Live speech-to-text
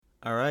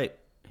All right,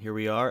 here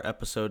we are,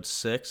 episode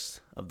 6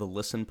 of the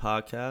Listen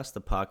Podcast,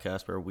 the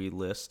podcast where we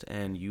list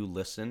and you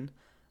listen.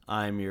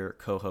 I'm your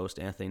co-host,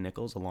 Anthony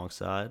Nichols,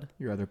 alongside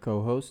Your other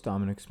co-host,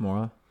 Dominic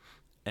Smora.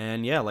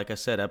 And yeah, like I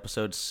said,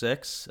 episode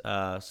 6.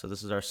 So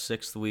this is our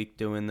 6th week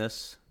doing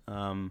this.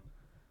 Kind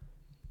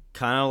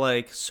of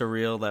like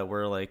surreal that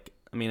we're like,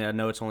 I mean, I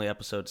know it's only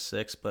episode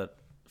 6, but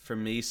for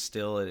me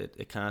still,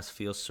 it kind of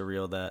feels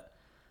surreal that,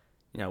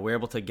 you know, we're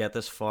able to get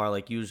this far.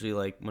 Like usually,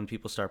 like when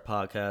people start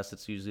podcasts,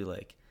 it's usually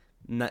like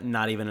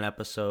not even an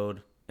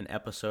episode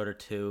or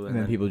two. And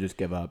then people just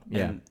give up.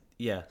 Yeah.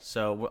 Yeah.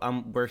 So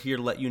we're here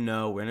to let you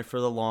know we're in it for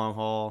the long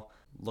haul.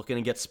 Looking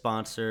to get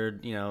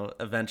sponsored, you know,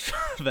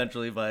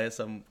 eventually by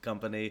some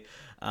company.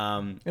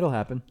 It'll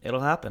happen.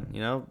 It'll happen, you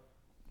know.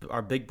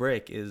 Our big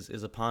break is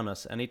upon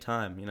us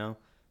anytime, you know.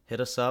 Hit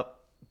us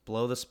up,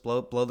 blow this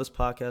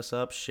podcast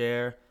up,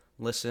 share,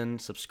 listen,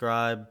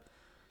 subscribe,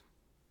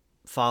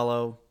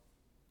 follow,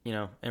 you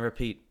know, and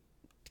repeat.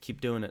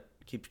 Keep doing it.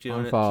 Keep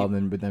doing Unfollow,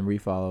 it. But then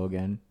refollow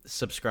again.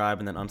 Subscribe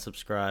and then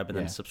unsubscribe and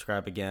then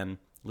subscribe again.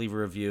 Leave a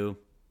review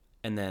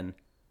and then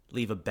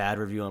leave a bad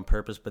review on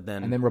purpose, but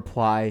then and then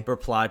reply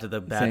to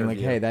the bad saying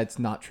review. Like, hey, that's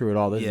not true at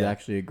all. This is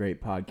actually a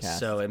great podcast.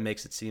 So it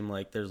makes it seem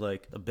like there's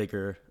like a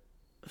bigger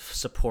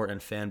support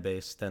and fan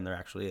base than there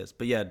actually is.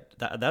 But yeah,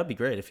 that would be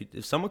great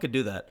if someone could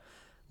do that.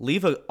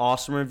 Leave an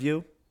awesome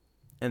review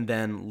and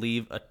then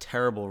leave a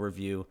terrible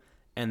review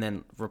and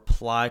then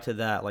reply to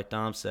that, like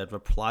Dom said,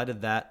 reply to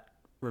that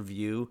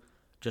review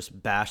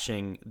just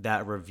bashing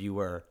that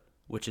reviewer,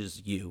 which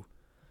is you.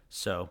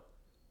 So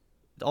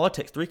all it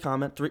takes, three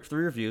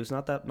reviews,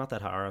 not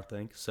that hard, I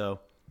think.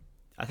 So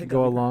I think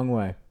go a long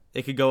way.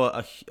 It could go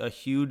a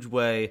huge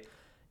way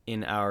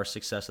in our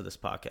success of this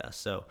podcast.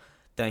 So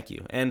thank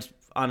you. And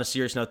on a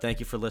serious note, thank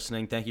you for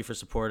listening. Thank you for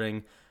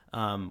supporting.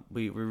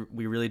 We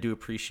really do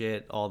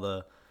appreciate all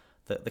the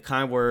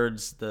kind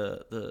words,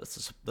 the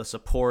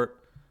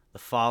support, the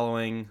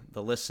following,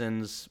 the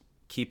listens.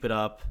 Keep it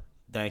up.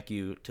 Thank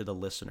you to the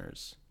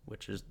listeners,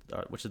 which is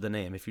the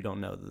name. If you don't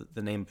know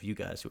the name of you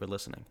guys who are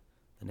listening,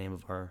 the name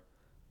of our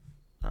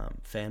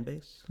fan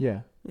base. Yeah.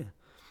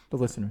 The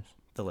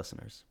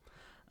listeners.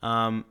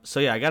 So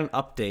yeah, I got an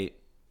update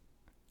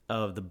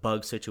of the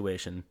bug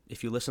situation.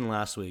 If you listened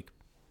last week,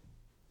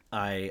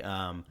 I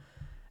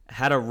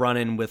had a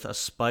run-in with a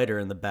spider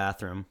in the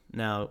bathroom.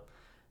 Now,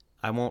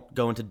 I won't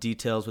go into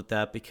details with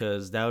that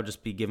because that would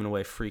just be giving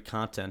away free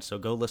content. So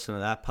go listen to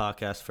that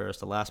podcast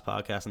first, the last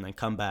podcast, and then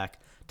come back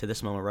to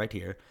this moment right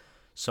here.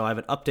 So I have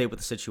an update with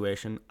the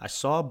situation. I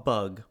saw a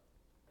bug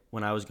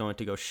when I was going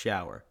to go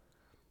shower.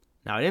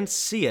 Now, I didn't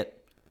see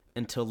it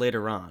until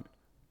later on,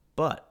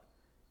 but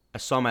I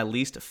saw my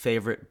least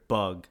favorite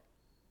bug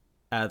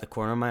out of the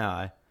corner of my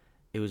eye.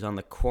 It was on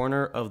the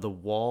corner of the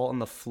wall on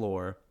the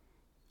floor,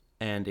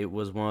 and it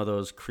was one of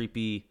those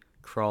creepy,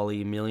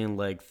 crawly,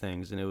 million-leg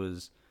things, and it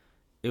was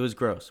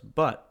gross.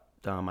 But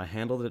I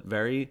handled it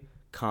very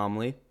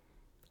calmly,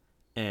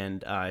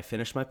 and I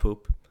finished my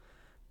poop.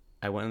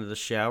 I went into the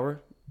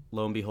shower.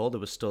 Lo and behold, it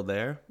was still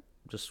there,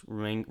 just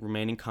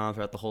remaining calm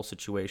throughout the whole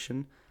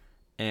situation.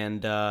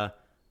 And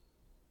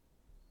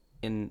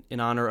in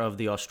honor of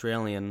the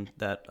Australian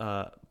that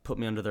put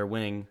me under their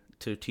wing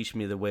to teach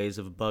me the ways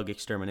of bug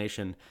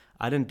extermination,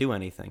 I didn't do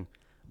anything.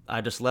 I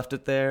just left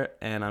it there,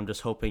 and I'm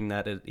just hoping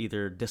that it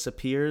either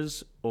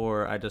disappears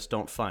or I just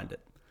don't find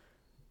it.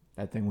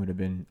 That thing would have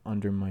been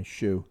under my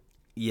shoe.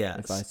 Yes.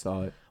 If I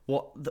saw it.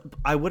 Well,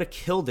 I would have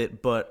killed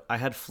it, but I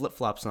had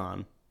flip-flops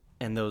on,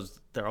 and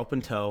they're open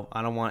toe.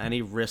 I don't want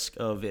any risk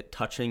of it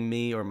touching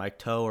me or my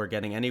toe or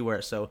getting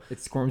anywhere. So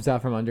it squirms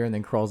out from under and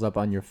then crawls up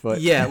on your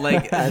foot. Yeah,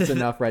 like that's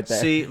enough right there.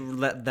 See,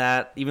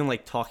 that even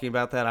like talking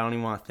about that, I don't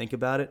even want to think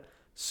about it.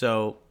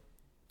 So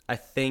I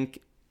think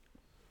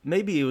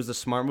maybe it was a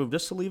smart move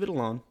just to leave it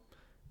alone.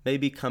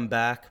 Maybe come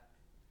back,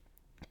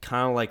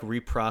 kind of like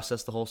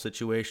reprocess the whole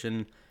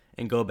situation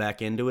and go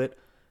back into it.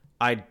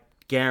 I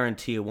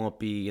guarantee it won't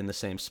be in the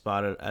same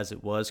spot as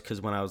it was, because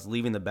when I was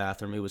leaving the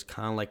bathroom, it was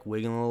kind of like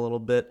wiggling a little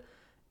bit,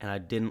 and I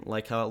didn't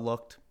like how it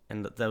looked,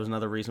 and that was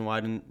another reason why I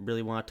didn't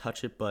really want to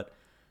touch it. But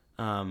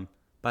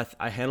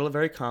I handled it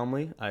very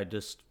calmly. I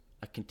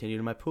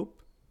continued my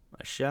poop.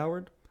 I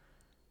showered.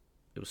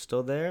 It was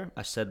still there.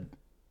 I said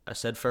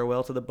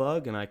farewell to the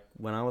bug, and I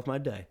went on with my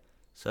day.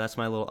 So that's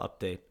my little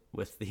update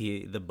with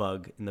the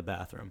bug in the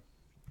bathroom.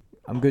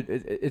 I'm good.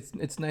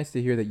 It's nice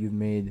to hear that you've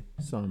made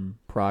some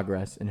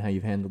progress in how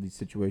you've handled these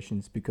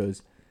situations,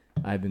 because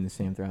I've been the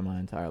same throughout my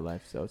entire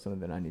life. So it's something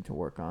that I need to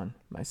work on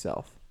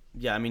myself.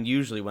 Yeah, I mean,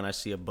 usually when I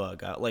see a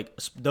bug, like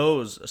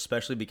those,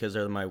 especially because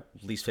they're my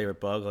least favorite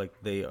bug, like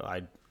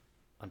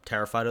I'm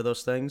terrified of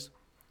those things.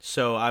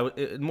 So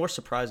it's more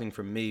surprising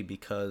for me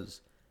because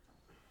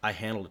I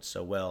handled it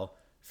so well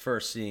for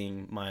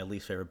seeing my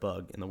least favorite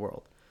bug in the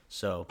world.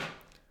 So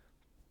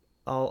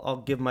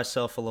I'll give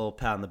myself a little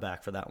pat on the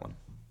back for that one.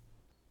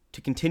 To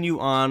continue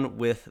on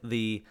with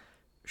the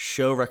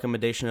show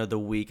recommendation of the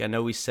week, I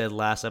know we said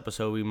last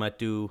episode we might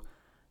do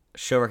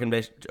show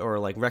recommendation or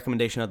like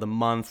recommendation of the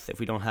month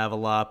if we don't have a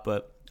lot,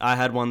 but I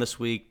had one this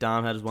week,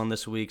 Dom had one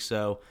this week,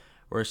 so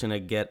we're just gonna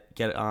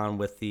get on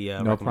with the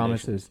No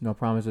promises. No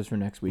promises for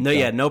next week. No, though.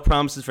 yeah, no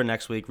promises for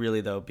next week,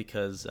 really though,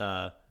 because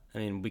I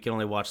mean we can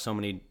only watch so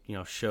many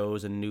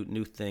shows and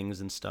new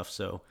things and stuff.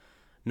 So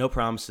no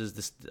promises.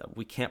 This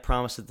we can't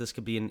promise that this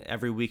could be an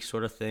every week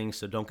sort of thing.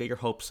 So don't get your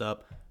hopes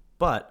up.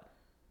 But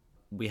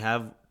we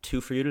have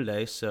 2 for you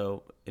today,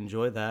 so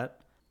enjoy that.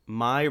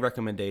 My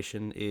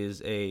recommendation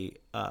is a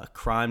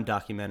crime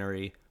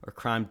documentary or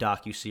crime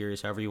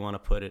docu-series, however you want to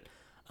put it,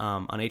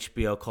 on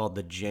HBO called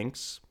The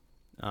Jinx,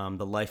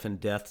 the life and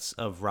deaths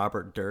of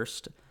Robert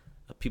Durst.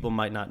 People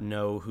might not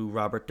know who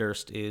Robert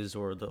Durst is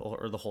or the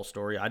whole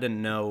story. I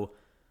didn't know.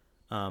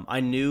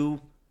 I knew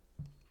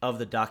of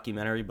the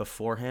documentary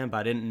beforehand, but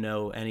I didn't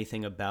know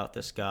anything about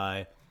this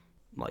guy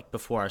like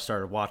before I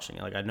started watching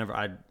it. Like I've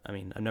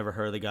never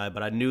heard of the guy,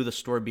 but I knew the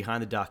story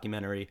behind the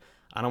documentary.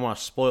 I don't want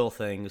to spoil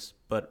things,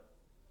 but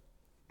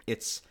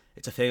it's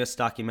a famous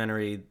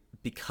documentary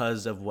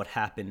because of what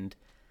happened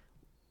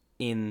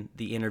in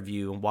the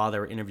interview and while they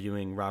were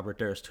interviewing Robert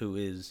Durst, who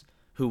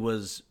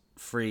was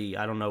free.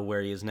 I don't know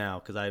where he is now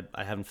because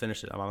I haven't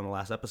finished it. I'm on the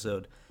last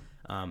episode.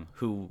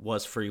 Who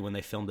was free when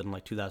they filmed it in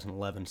like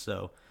 2011.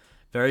 So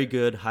very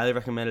good. Highly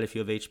recommended if you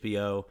have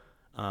HBO.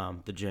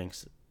 The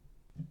Jinx.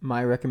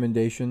 My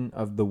recommendation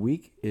of the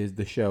week is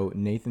the show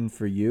Nathan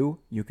For You.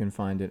 You can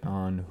find it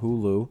on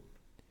Hulu,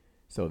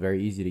 so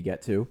very easy to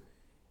get to.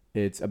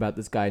 It's about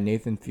this guy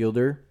Nathan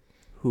Fielder,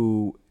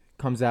 who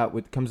comes up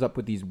with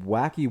these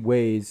wacky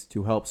ways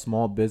to help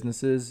small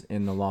businesses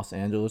in the Los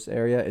Angeles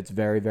area. It's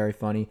very, very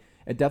funny.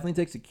 It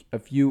definitely takes a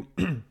few.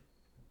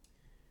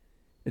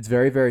 It's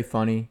very, very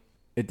funny.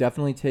 It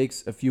definitely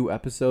takes a few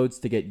episodes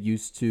to get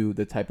used to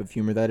the type of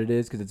humor that it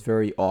is because it's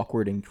very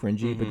awkward and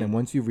cringy. But then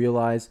once you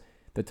realize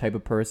the type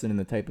of person and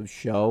the type of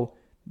show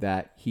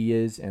that he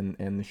is and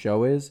the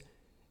show is,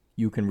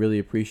 you can really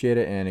appreciate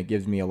it, and it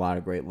gives me a lot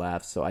of great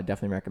laughs. So I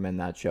definitely recommend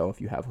that show if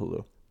you have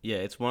Hulu. Yeah,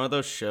 it's one of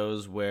those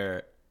shows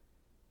where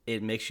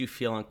it makes you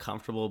feel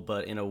uncomfortable,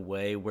 but in a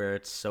way where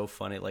it's so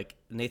funny. Like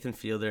Nathan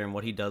Fielder and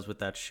what he does with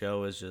that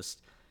show is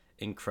just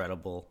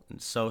incredible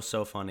and so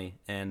funny,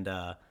 and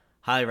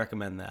highly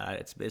recommend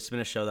that. It's been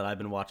a show that I've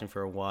been watching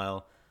for a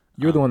while.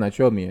 You're the one that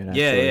showed me it.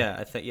 Actually. Yeah.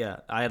 I think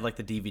I had like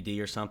the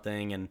DVD or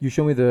something, and you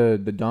showed me the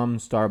dumb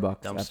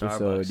Starbucks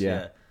episode. Starbucks,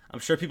 yeah. I'm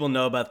sure people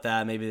know about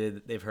that. Maybe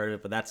they've heard of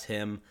it, but that's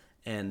him,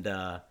 and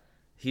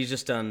he's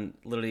just done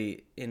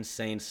literally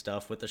insane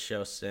stuff with the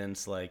show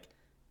since. Like,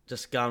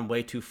 just gone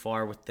way too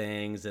far with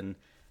things and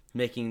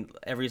making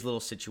every little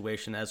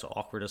situation as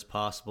awkward as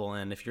possible.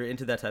 And if you're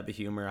into that type of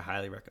humor, I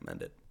highly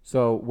recommend it.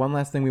 So one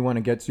last thing we want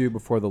to get to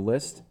before the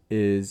list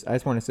is I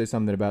just want to say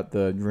something about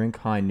the drink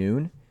High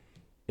Noon.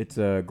 It's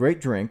a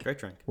great drink. Great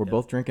drink. We're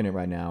both drinking it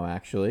right now,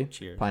 actually.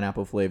 Cheers.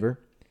 Pineapple flavor.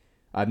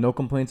 I have no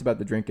complaints about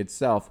the drink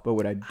itself, but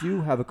what I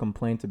do have a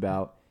complaint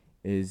about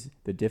is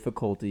the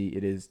difficulty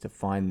it is to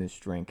find this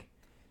drink.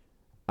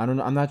 I don't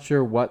know. I'm not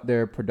sure what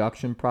their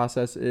production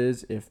process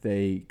is, if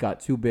they got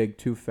too big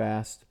too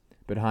fast.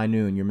 But High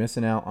Noon, you're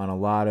missing out on a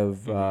lot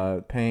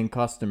of paying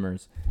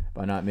customers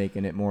by not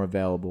making it more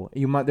available.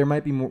 There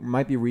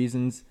might be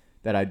reasons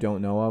that I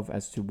don't know of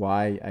as to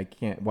why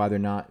they're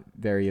not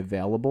very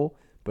available.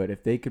 But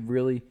if they could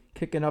really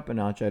kick it up a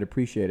notch, I'd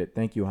appreciate it.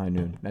 Thank you, High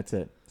Noon. That's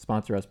it.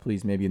 Sponsor us,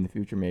 please. Maybe in the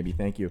future. Maybe.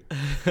 Thank you.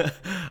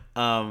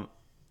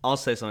 I'll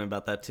say something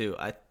about that too.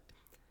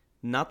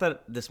 Not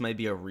that this may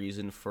be a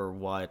reason for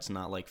why it's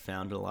not like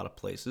found in a lot of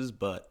places,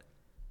 but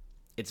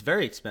it's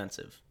very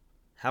expensive.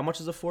 How much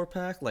is a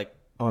 4-pack? Like,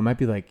 it might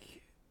be like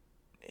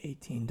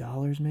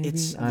 $18 maybe.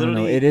 It's I don't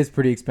know. It is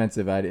pretty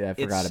expensive. I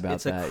forgot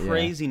about that. It's a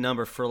crazy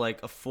number for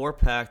like a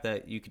 4-pack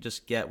that you could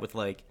just get with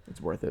like.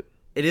 It's worth it.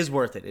 It is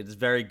worth it. It is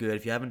very good.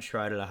 If you haven't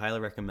tried it, I highly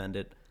recommend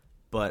it.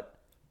 But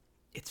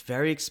it's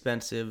very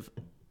expensive.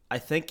 I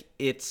think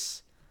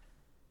yes,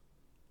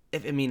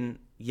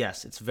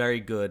 it's very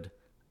good.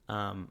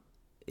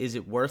 Is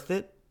it worth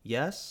it?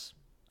 Yes.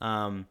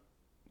 Can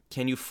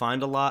you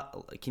find it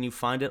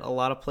a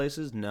lot of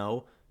places?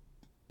 No.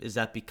 Is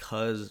that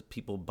because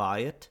people buy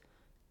it?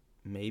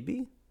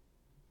 Maybe.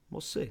 We'll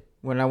see.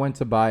 When I went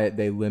to buy it,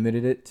 they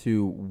limited it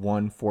to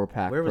 1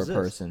 4-pack per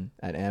person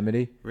at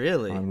Amity.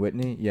 Really? On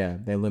Whitney. Yeah,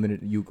 they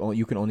limited you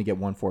can only get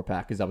 1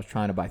 4-pack because I was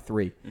trying to buy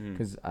 3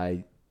 because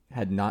I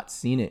had not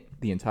seen it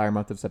the entire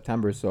month of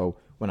September. So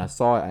when I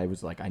saw it, I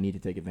was like, I need to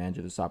take advantage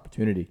of this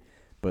opportunity,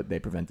 but they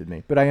prevented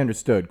me. But I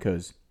understood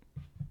because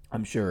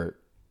I'm sure,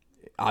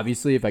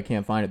 obviously, if I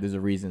can't find it, there's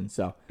a reason.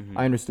 So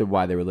I understood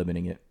why they were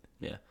limiting it.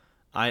 Yeah,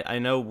 I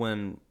know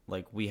when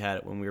like we had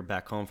it when we were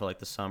back home for like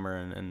the summer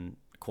and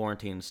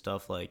quarantine and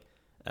stuff, like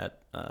at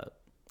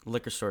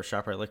liquor store,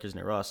 ShopRite Liquors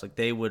near us, like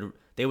they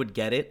would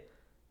get it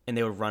and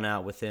they would run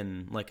out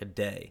within like a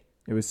day.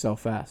 It was so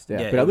fast,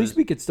 yeah. But at least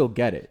we could still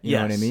get it. You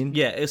know what I mean?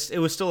 Yeah, it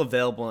was still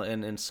available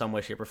in some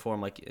way, shape, or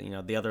form. Like,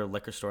 the other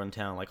liquor store in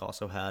town like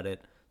also had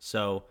it.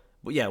 So,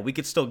 but yeah, we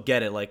could still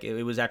get it. Like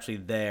it was actually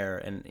there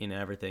and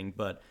everything.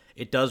 But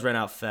it does run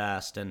out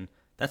fast, and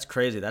that's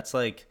crazy. That's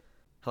like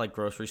how like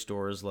grocery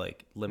stores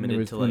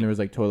limited to like when there was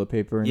like toilet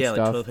paper and stuff.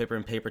 Yeah, like toilet paper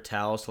and paper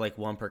towels to like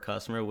 1 per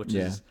customer, which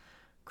is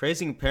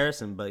Crazy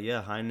comparison, but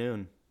yeah, High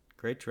Noon,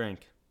 great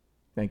drink.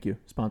 Thank you.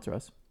 Sponsor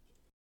us.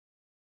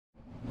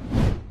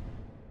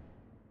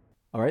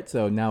 All right,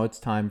 so now it's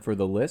time for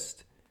the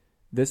list.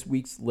 This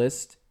week's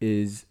list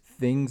is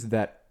things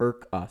that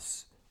irk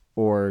us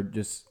or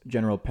just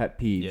general pet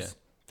peeves. Yeah,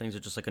 things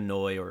that just like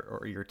annoy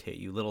or irritate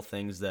you. Little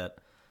things that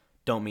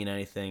don't mean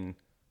anything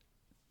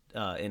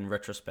in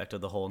retrospect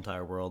of the whole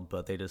entire world,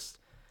 but they just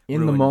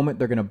In the moment,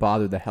 they're going to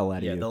bother the hell out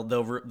of you.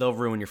 Yeah, they'll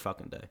ruin your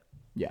fucking day.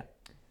 Yeah.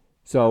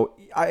 So,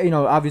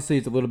 obviously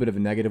it's a little bit of a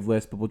negative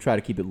list, but we'll try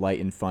to keep it light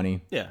and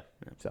funny. Yeah.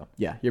 So,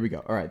 yeah, here we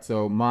go. All right,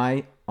 so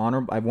I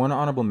have one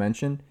honorable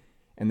mention,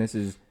 and this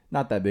is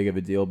not that big of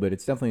a deal, but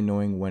it's definitely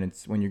annoying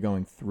when you're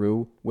going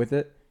through with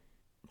it.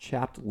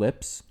 Chapped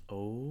lips.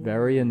 Oh.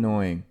 Very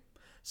annoying.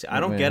 See, I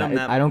don't get them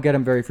I don't get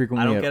them very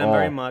frequently at all. I don't get them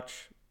very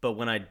much, but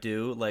when I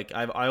do, like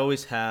I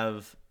always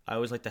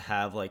like to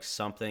have like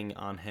something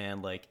on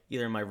hand, like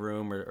either in my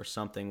room or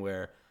something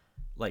where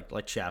like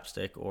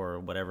chapstick or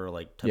whatever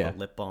like type of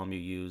lip balm you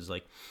use.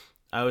 Like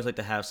I always like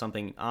to have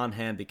something on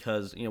hand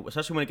because,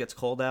 especially when it gets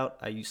cold out,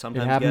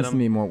 sometimes it happens get them. to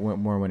me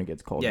more when it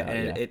gets cold out.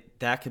 And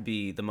that could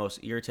be the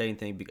most irritating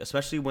thing,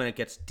 especially when it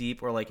gets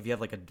deep or like if you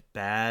have like a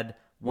bad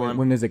one.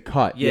 When there's a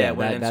cut. Yeah,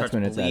 when it starts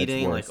when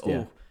bleeding, it's at its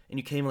worst, and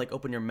you can't even like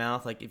open your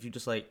mouth. Like if you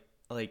just like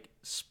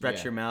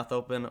stretch your mouth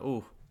open,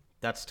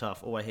 that's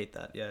tough. Oh, I hate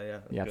that. Yeah.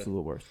 The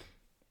absolute worst.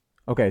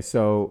 Okay,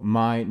 so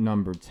my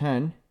number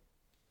 10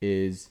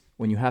 is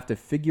when you have to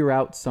figure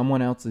out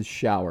someone else's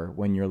shower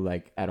when you're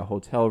like at a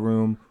hotel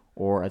room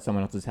or at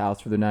someone else's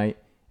house for the night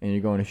and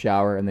you're going to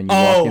shower and then you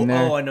walk in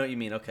there. Oh, I know what you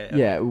mean. Okay.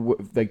 Yeah,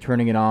 like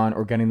turning it on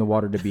or getting the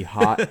water to be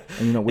hot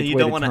and you know which and you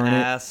way don't to want turn to it.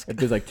 ask. If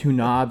there's like two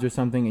knobs or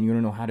something and you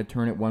don't know how to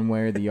turn it one way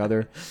or the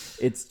other.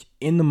 It's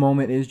in the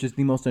moment is just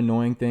the most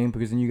annoying thing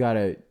because then you got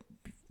to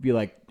be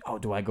like, "Oh,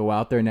 do I go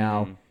out there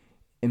now?"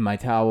 in my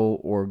towel,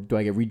 or do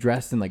I get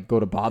redressed and like go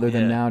to bother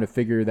them now to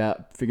figure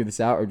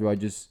this out, or do I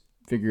just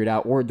figure it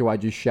out, or do I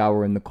just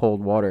shower in the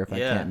cold water if I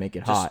can't make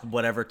it hot?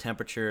 Whatever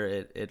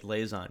temperature it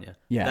lays on you.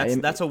 Yeah,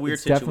 that's a weird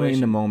situation. Definitely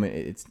in the moment,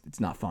 it's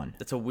not fun.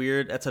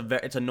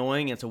 It's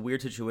annoying. It's a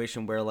weird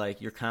situation where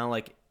like you're kind of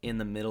like in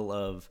the middle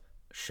of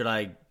should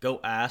I go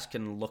ask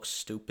and look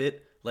stupid?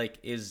 Like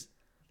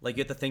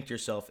you have to think to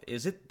yourself,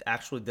 is it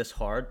actually this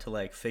hard to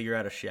like figure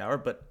out a shower?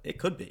 But it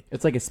could be.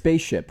 It's like a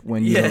spaceship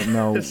when you don't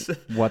know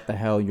what the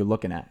hell you're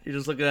looking at. You're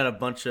just looking at a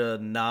bunch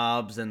of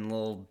knobs and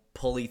little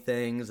pulley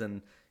things,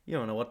 and you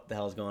don't know what the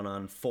hell's going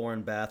on.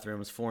 Foreign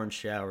bathrooms, foreign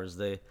showers.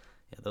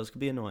 Those could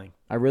be annoying.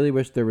 I really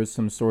wish there was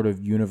some sort of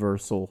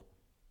universal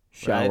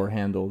shower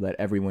handle that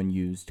everyone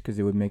used because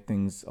it would make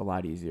things a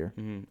lot easier.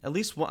 Mm-hmm. At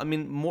least,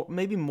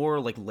 maybe more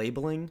like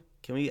labeling.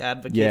 Can we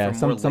advocate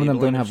for more some of them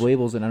don't have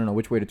labels, and I don't know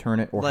which way to turn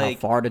it or how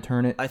far to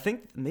turn it. I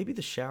think maybe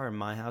the shower in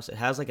my house, it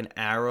has like an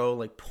arrow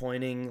like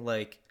pointing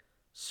like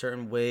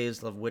certain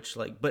ways of which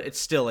but it's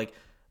still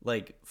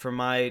like for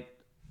my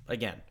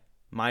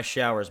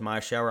shower is my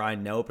shower. I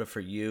know, but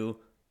for you,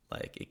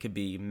 like it could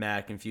be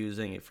mad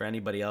confusing. For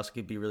anybody else, it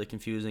could be really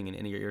confusing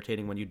and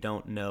irritating when you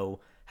don't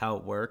know how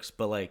it works.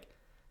 But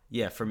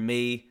for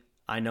me,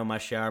 I know my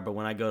shower, but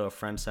when I go to a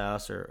friend's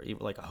house or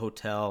even like a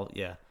hotel,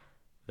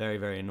 very,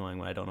 very annoying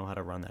when I don't know how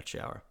to run that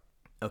shower.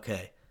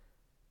 Okay,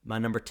 my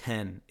number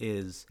 10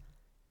 is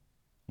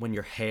when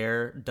your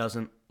hair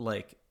doesn't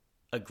like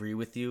agree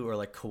with you or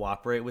like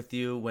cooperate with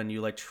you when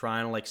you like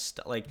trying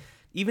to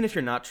even if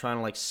you're not trying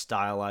to like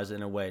stylize it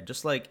in a way,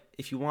 just like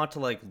if you want to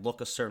like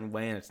look a certain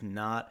way and it's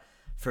not.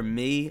 For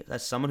me,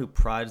 as someone who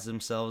prides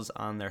themselves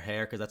on their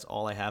hair because that's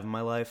all I have in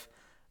my life,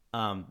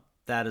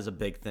 that is a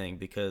big thing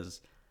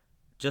because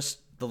just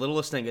the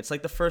littlest thing. It's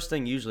like the first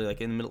thing usually, like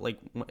in the middle, like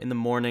in the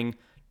morning.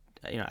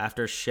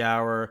 After a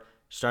shower,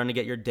 starting to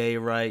get your day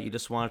right, you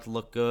just want it to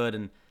look good,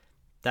 and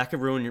that could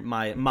ruin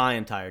my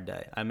entire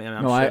day.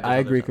 I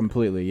agree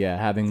completely. Yeah,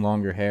 having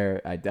longer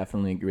hair, I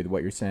definitely agree with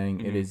what you're saying.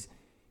 Mm-hmm. It is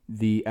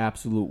the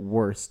absolute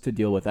worst to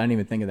deal with. I didn't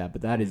even think of that,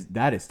 but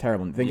that is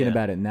terrible. And thinking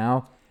about it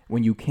now,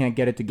 when you can't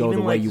get it to go even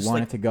the way you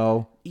want it to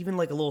go, even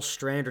like a little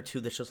strand or two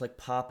that's just like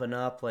popping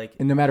up,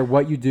 and no matter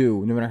what you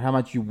do, no matter how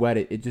much you wet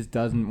it, it just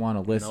doesn't want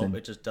to listen. No,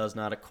 it just does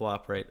not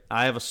cooperate.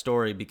 I have a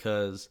story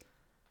because.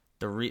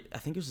 I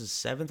think it was the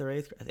 7th or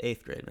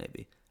 8th grade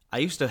maybe. I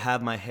used to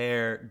have my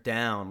hair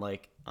down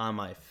like on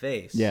my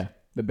face. Yeah,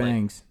 the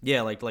bangs.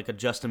 Like a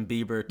Justin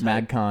Bieber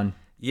type. MagCon.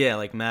 Yeah,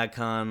 like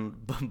MagCon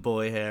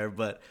boy hair.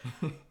 But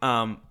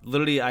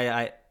literally,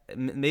 I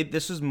maybe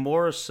this was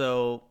more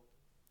so.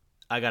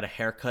 I got a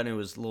haircut and it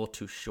was a little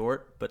too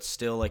short, but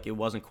still like it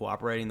wasn't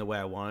cooperating the way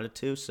I wanted it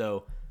to.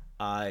 So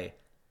I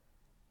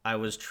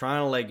was trying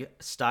to like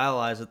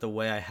stylize it the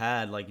way I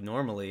had like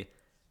normally,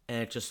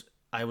 and it just.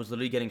 I was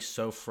literally getting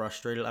so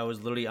frustrated. I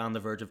was literally on the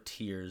verge of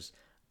tears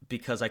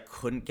because I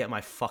couldn't get my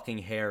fucking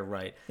hair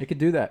right. It could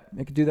do that.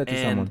 It could do that to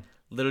someone.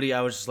 Literally,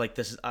 I was just like,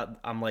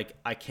 I'm like,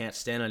 I can't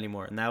stand it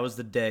anymore. And that was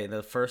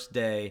the first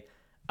day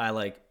I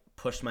like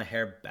pushed my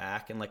hair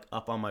back and like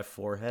up on my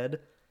forehead.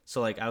 So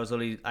like I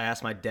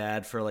asked my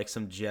dad for like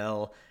some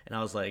gel and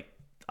I was like,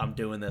 I'm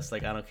doing this.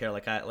 Like, I don't care.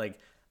 Like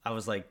I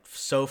was like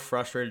so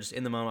frustrated just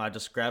in the moment. I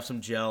just grabbed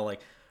some gel,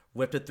 like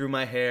whipped it through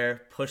my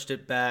hair, pushed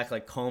it back,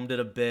 like combed it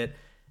a bit,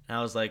 and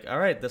I was like, all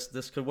right,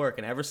 this could work.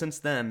 And ever since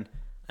then,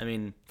 I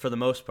mean, for the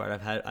most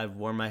part, I've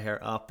worn my hair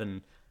up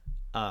and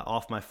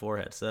off my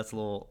forehead. So that's a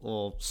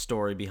little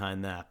story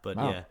behind that. But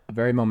Wow. yeah, A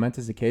very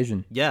momentous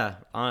occasion yeah,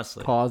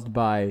 honestly, caused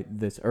by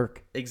this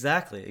irk.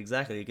 exactly.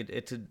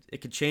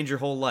 It could change your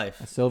whole A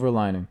life. silver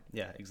lining.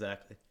 Yeah,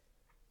 exactly.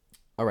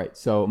 All right,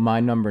 so my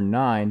number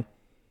 9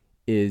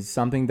 is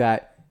something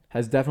that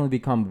has definitely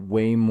become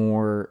way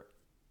more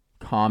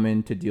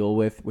common to deal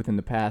with within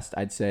the past,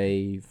 I'd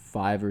say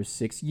 5 or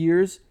 6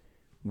 years,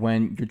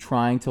 when you're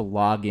trying to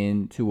log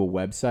in to a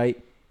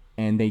website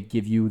and they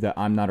give you the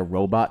I'm not a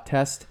robot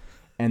test,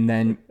 and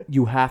then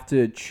you have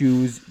to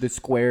choose the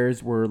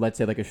squares where, let's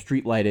say, like a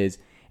street light is,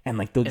 and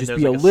like there'll And just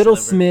there's be like a a little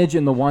sliver. smidge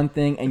in the one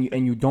thing,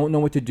 and you don't know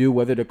what to do,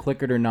 whether to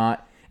click it or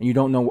not, and you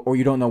don't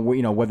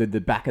know whether the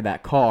back of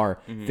that car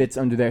fits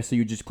under there, so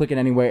you just click it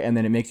anyway, and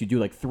then it makes you do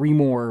like 3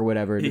 more or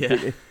whatever.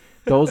 Yeah.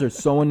 Those are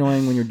so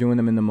annoying when you're doing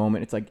them in the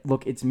moment. It's like,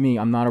 look, it's me.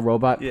 I'm not a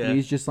robot. Yeah.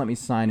 Please just let me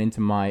sign into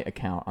my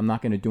account. I'm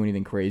not going to do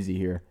anything crazy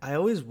here. I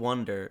always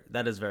wonder.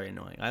 That is very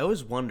annoying. I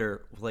always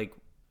wonder, like,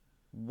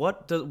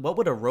 what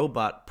would a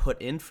robot put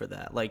in for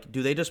that? Like,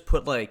 do they just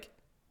put like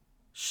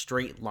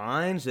straight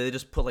lines? Do they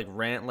just put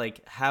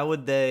like how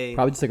would they?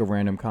 Probably just like a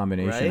random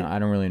combination. Right? I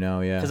don't really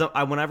know. Yeah.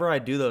 Because whenever I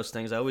do those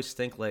things, I always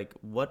think like,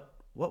 what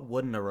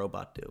wouldn't a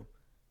robot do?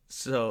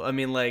 So I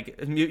mean,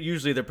 like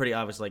usually they're pretty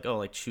obvious, like, oh,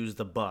 like choose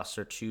the bus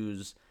or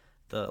choose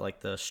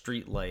the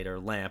street light or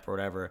lamp or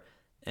whatever,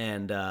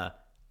 and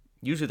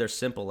usually they're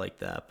simple like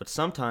that. But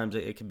sometimes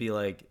it could be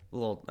like a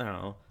little, I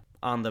don't know,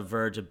 on the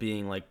verge of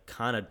being like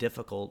kind of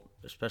difficult,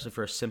 especially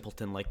for a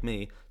simpleton like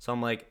me. So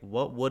I'm like,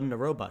 what wouldn't a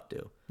robot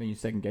do? Then you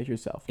second guess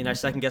yourself. And I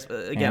second guess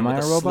again Am with I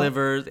the a robot?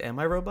 slivers. Am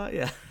I a robot?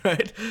 Yeah,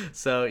 right.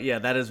 So yeah,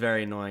 that is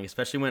very annoying,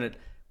 especially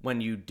when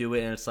you do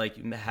it and it's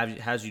like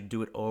has you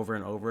do it over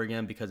and over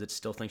again because it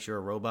still thinks you're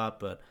a robot.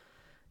 But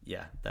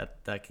yeah,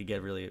 that could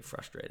get really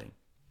frustrating.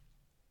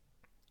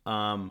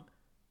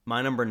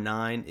 My number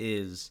 9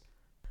 is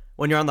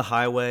when you're on the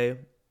highway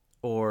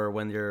or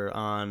when you're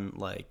on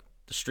like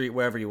the street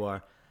wherever you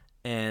are,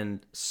 and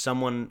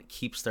someone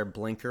keeps their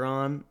blinker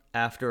on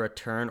after a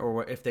turn,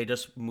 or if they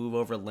just move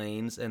over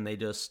lanes and they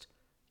just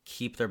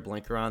keep their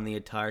blinker on the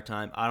entire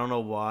time. I don't know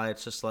why.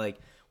 It's just like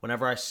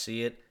whenever I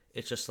see it,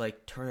 it's just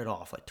like turn it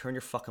off. Like turn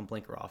your fucking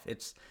blinker off.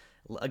 It's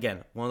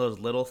again one of those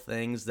little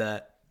things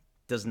that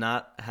does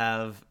not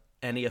have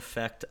any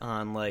effect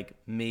on like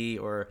me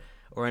or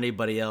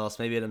anybody else.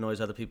 Maybe it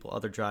annoys other people,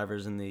 other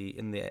drivers in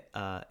the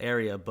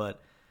area,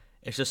 but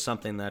it's just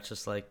something that's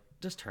just like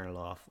just turn it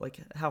off. Like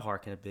how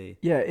hard can it be?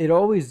 Yeah, it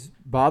always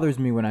bothers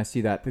me when I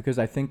see that because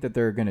I think that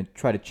they're going to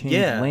try to change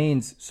Yeah.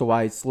 lanes so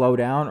I slow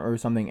down or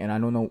something, and I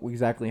don't know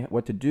exactly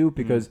what to do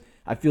because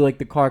I feel like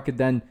the car could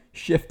then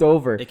shift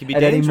over It could be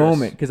at any dangerous.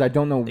 moment because I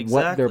don't know what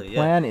their Exactly, yeah.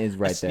 plan is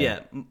right there. Yeah,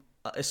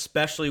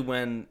 especially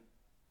when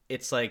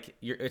it's like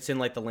it's in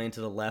like the lane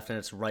to the left and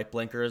its right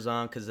blinker is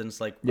on, because then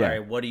it's like, Yeah. all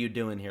right, what are you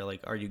doing here?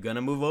 Like, are you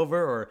gonna move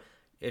over, or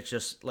it's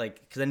just like,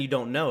 because then you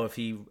don't know if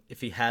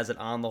he has it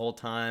on the whole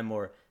time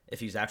or if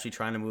he's actually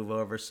trying to move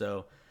over.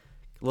 So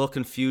a little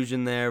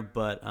confusion there,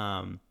 but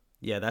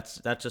yeah,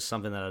 that's just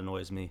something that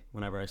annoys me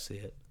whenever I see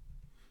it.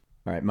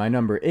 All right, my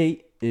number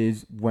 8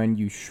 is when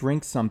you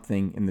shrink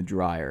something in the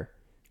dryer.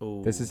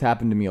 Ooh. This has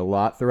happened to me a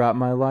lot throughout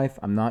my life.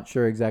 I'm not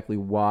sure exactly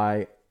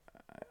why.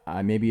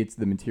 Maybe it's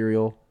the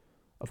material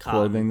of Cotton,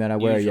 clothing that I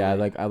wear. Yeah,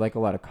 usually. I like a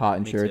lot of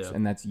cotton Me shirts, too.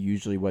 and that's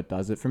usually what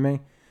does it for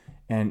me.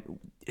 And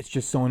it's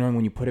just so annoying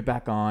when you put it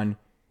back on,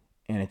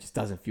 and it just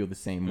doesn't feel the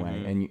same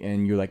way.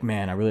 And you're like,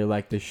 man, I really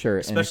like this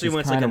shirt, Especially and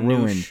when it's it's just like kind a of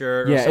new ruined.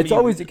 shirt or Yeah, something it's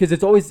always because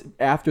it's always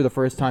after the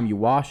first time you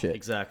wash it.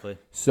 Exactly.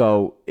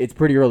 So it's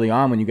pretty early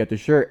on when you get the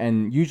shirt,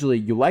 and usually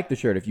you like the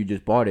shirt if you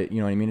just bought it. You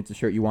know what I mean? It's a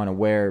shirt you want to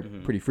wear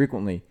pretty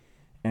frequently,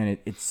 and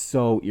it's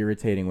so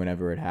irritating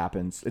whenever it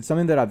happens. It's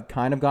something that I've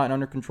kind of gotten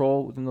under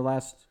control within the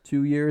last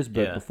 2 years,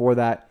 but Yeah. before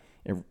that,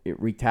 it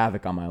wreaked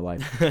havoc on my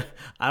life.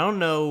 I don't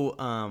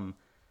know.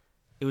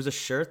 It was a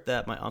shirt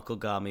that my uncle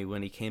got me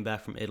when he came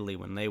back from Italy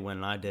when they went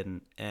and I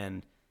didn't,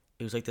 and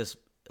it was like this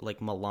like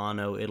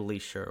Milano Italy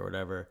shirt or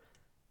whatever.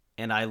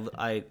 And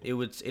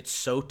it's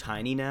so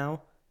tiny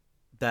now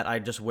that I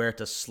just wear it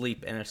to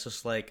sleep, and it's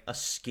just like a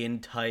skin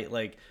tight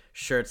like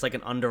shirt. It's like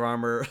an Under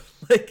Armour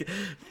like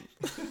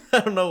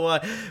I don't know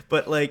why,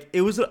 but like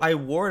I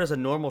wore it as a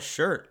normal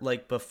shirt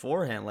like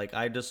beforehand. Like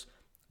I just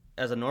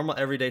as a normal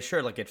everyday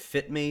shirt, like it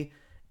fit me.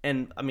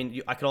 And I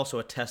mean, I could also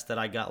attest that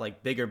I got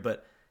like bigger,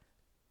 but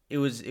it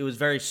was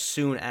very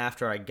soon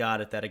after I got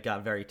it that it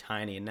got very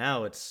tiny, and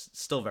now it's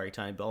still very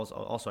tiny, but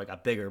also I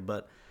got bigger.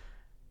 But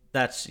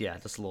that's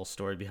just a little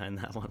story behind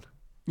that one.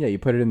 Yeah, you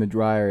put it in the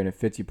dryer and it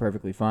fits you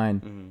perfectly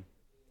fine.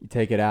 You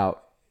take it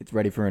out, it's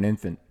ready for an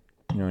infant.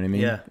 You know what I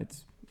mean? Yeah.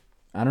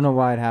 I don't know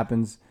why it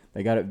happens.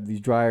 These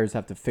dryers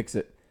have to fix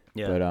it.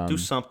 Yeah, But, do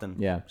something.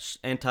 yeah.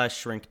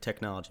 Anti-shrink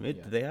technology.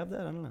 Maybe, do they have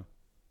that? I don't know.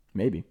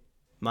 Maybe.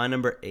 My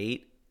number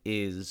 8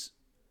 is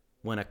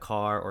when a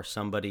car or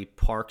somebody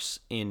parks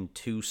in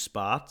 2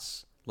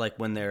 spots, like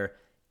when they're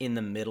in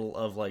the middle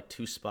of like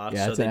two spots,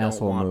 Yeah, so it's they an don't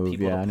asshole want move.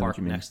 people Yeah, I to know what park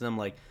you mean. next to them.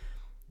 Like,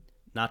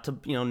 not to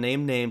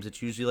name names.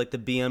 It's usually like the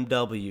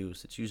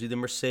BMWs. It's usually the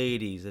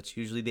Mercedes. It's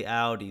usually the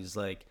Audis.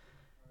 Like,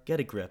 get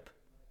a grip.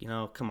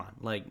 Come on.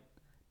 Like,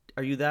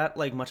 are you that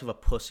like much of a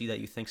pussy that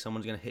you think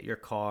someone's gonna hit your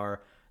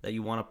car, that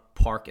you want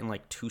to park in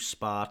like two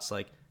spots?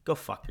 Like, go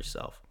fuck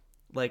yourself.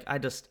 Like,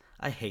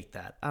 I hate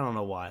that. I don't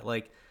know why.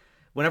 Like,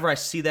 whenever I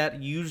see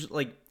that, usually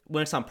like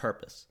when it's on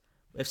purpose.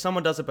 If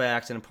someone does it by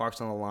accident and parks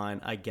on the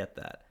line, I get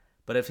that.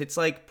 But if it's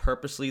like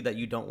purposely that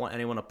you don't want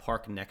anyone to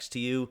park next to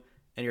you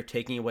and you're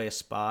taking away a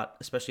spot,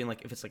 especially in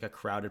like if it's like a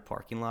crowded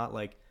parking lot,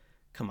 like,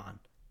 come on.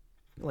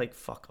 Like,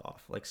 fuck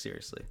off. Like,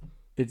 seriously.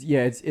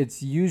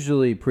 It's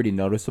usually pretty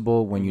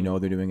noticeable when you Mm-hmm. know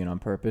they're doing it on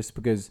purpose,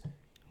 because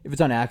if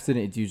it's on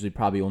accident, it's usually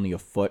probably only a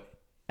foot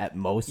at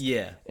most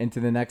Yeah. into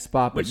the next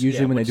spot. But Which-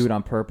 usually yeah, when they which- do it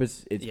on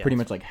purpose, it's yeah. pretty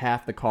much like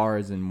half the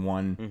cars in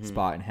one Mm-hmm.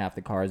 spot and half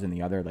the cars in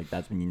the other. Like,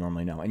 that's when you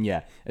normally know. And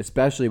yeah,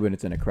 especially when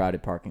it's in a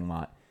crowded parking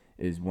lot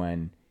is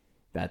when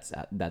that's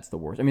the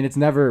worst. I mean, it's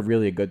never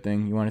really a good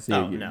thing. You want to say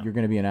Oh, you're, no. you're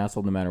going to be an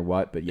asshole no matter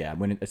what. But yeah,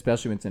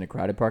 especially when it's in a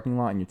crowded parking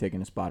lot and you're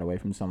taking a spot away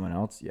from someone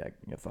else, yeah,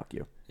 fuck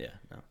you. Yeah,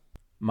 no.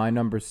 My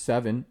number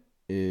 7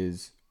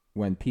 is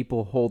when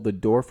people hold the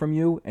door from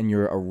you and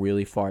you're a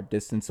really far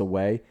distance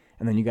away,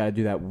 and then you got to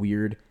do that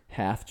weird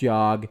half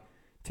jog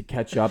to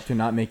catch up to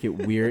not make it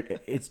weird.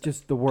 It's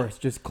just the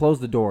worst. Just close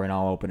the door and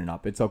I'll open it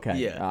up. It's okay.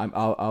 Yeah.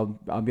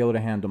 I'll be able to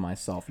handle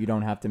myself. You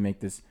don't have to make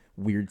this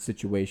weird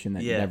situation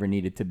that Yeah. never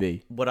needed to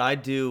be. What I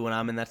do when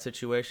I'm in that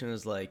situation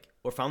is like,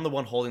 or if I'm the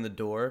one holding the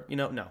door,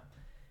 no.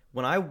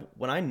 When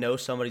I know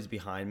somebody's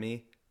behind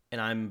me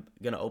and I'm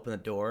gonna open the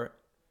door,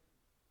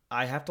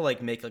 I have to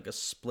like make like a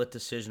split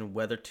decision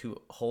whether to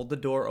hold the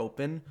door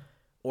open,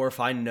 or if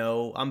I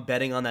know I'm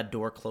betting on that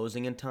door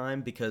closing in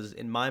time, because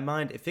in my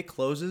mind, if it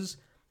closes,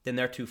 then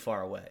they're too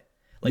far away.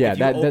 Like, Yeah, if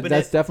you open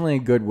that's it, definitely a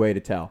good way to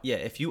tell. yeah,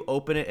 if you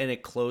open it and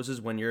it closes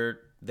when you're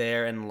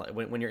there and like,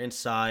 when you're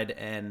inside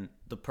and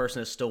the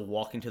person is still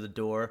walking to the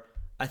door,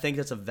 I think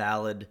that's a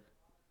valid,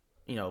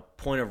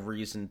 point of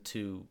reason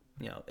to,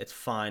 it's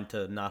fine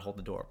to not hold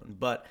the door open.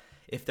 But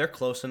if they're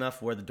close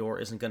enough where the door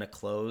isn't going to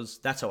close,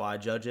 that's how I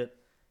judge it,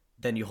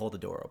 then you hold the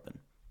door open.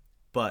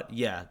 But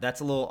yeah,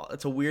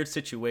 it's a weird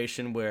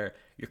situation where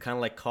you're kind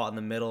of like caught in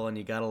the middle and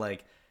you got to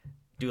like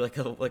do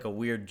like a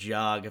weird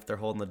jog if they're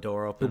holding the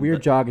door open. The weird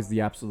But, jog is the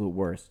absolute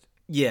worst.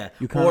 yeah.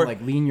 You kind of like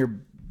you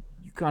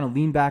kind of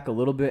lean back a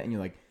little bit and you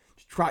like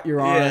just trot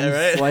your arms Yeah,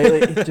 right? slightly.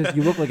 It's just,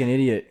 you look like an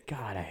idiot.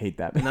 God, I hate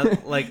that.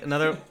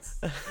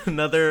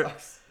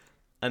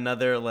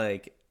 another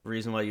like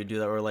reason why you do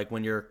that, or like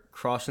when you're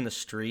crossing the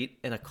street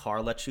and a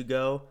car lets you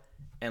go,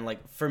 and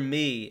like for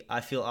me,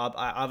 I feel I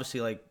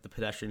obviously like the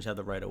pedestrians have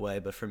the right of way,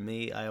 but for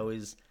me, I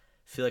always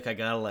feel like I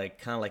gotta like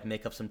kind of like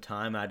make up some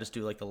time, and I just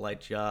do like the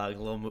light jog,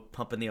 a little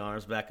pumping the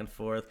arms back and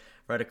forth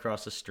right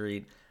across the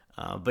street.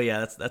 But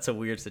yeah, that's a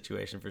weird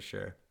situation for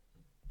sure.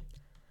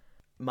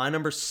 My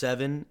number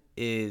 7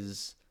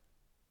 is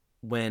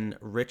when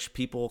rich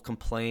people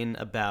complain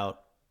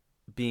about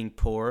being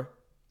poor.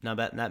 Now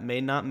that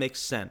may not make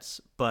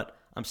sense, but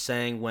I'm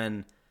saying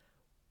when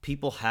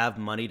people have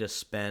money to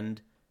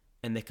spend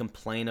and they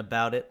complain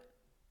about it,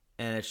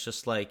 and it's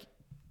just like,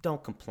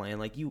 don't complain.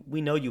 Like,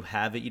 we know you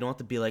have it. You don't have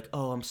to be like,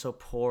 oh, I'm so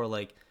poor.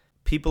 Like,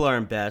 people are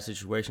in bad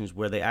situations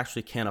where they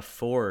actually can't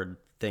afford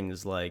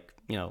things like,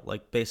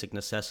 like basic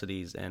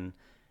necessities and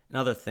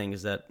other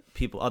things that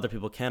other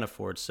people can't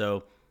afford.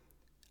 So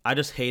I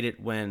just hate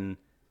it when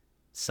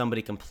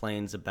somebody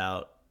complains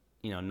about,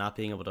 not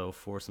being able to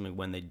afford something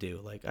when they do.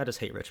 Like, I just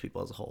hate rich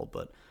people as a whole,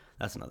 but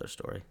that's another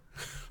story.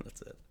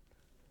 That's it.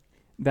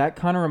 That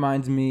kind of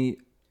reminds me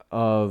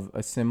of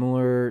a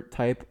similar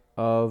type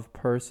of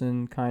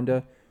person, kind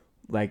of.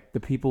 Like the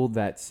people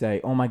that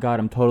say, oh my God,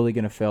 I'm totally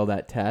going to fail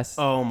that test.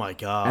 Oh my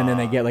God. And then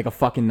they get like a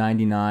fucking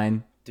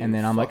 99. Dude, and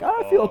then I'm like, fuck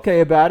oh, I feel off. okay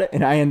about it.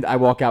 And I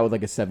walk out with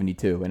like a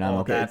 72 and I'm Oh,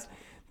 okay. that's-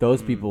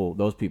 Those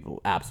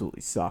people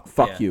absolutely suck.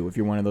 Fuck Yeah. you if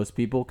you're one of those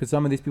people. Because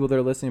some of these people that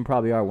are listening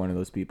probably are one of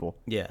those people.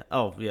 Yeah.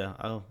 Oh, yeah.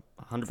 Oh,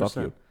 100%. Fuck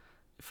you.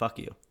 Fuck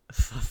you.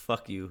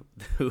 Fuck you.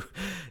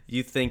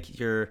 You think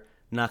you're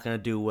not going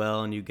to do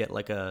well and you get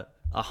like a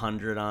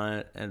 100 on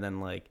it, and then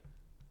like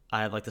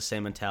I have like the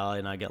same mentality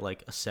and I get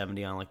like a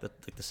 70 on like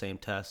the same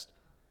test.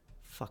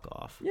 Fuck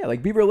off. Yeah,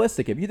 like be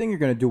realistic. If you think you're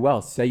going to do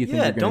well, say you think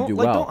Yeah, you're going to do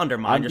don't well.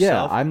 undermine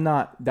yourself. Yeah, I'm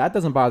not. That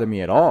doesn't bother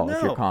me at all if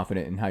No. you're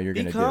confident in how you're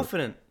Be going to do.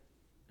 confident.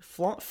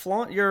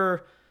 Flaunt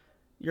your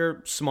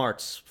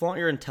smarts. Flaunt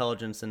your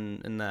intelligence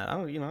in that. I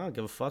don't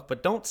give a fuck.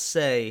 But don't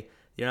say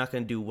you're not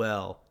going to do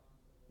well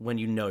when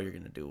you know you're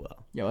going to do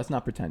well. Yeah, let's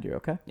not pretend here,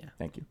 okay? Yeah.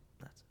 Thank you.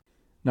 That's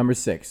Number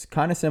 6,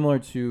 kind of similar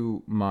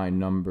to my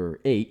number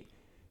 8,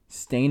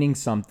 staining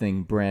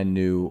something brand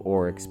new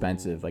or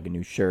expensive, like a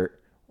new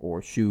shirt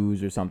or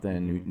shoes or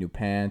something, new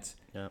pants.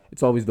 Yeah.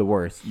 It's always the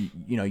worst.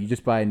 You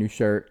just buy a new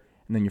shirt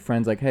and then your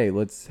friend's like, hey,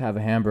 let's have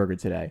a hamburger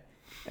today.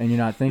 And you're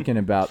not thinking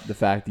about the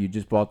fact that you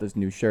just bought this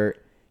new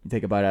shirt. You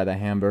take a bite out of the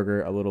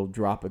hamburger, a little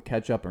drop of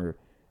ketchup or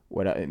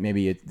what,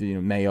 maybe it's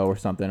mayo or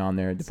something on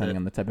there, depending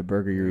on the type of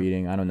burger you're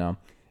eating. I don't know.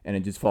 and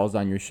it just falls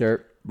on your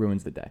shirt,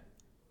 ruins the day.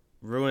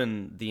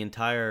 Ruin the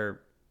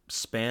entire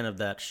span of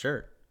that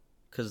shirt.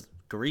 Because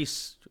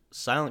grease,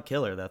 silent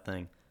killer, that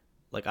thing.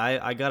 Like,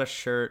 I got a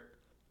shirt,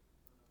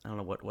 I don't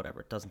know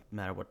whatever, it doesn't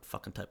matter what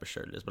fucking type of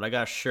shirt it is, but I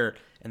got a shirt,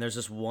 and there's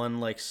this one,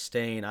 like,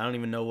 stain, I don't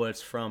even know what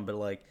it's from, but,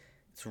 like,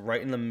 it's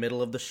right in the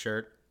middle of the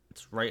shirt,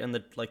 it's right in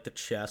the, like, the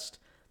chest,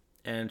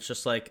 and it's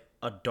just, like,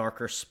 a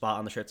darker spot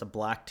on the shirt. It's a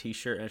black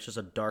t-shirt, and it's just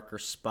a darker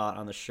spot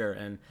on the shirt,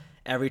 and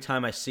every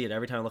time I see it,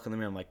 every time I look in the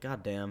mirror, I'm like,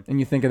 God damn. And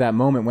you think of that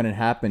moment when it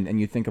happened, and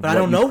you think of But what I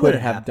don't you know could when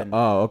it have happened. done.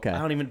 Oh, okay. I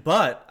don't even,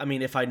 but, I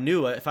mean, if I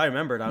knew it, if I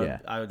remembered, Yeah.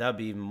 that would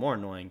be even more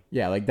annoying.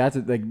 Yeah, like that's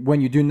like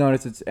when you do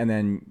notice it, and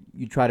then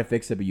you try to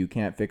fix it, but you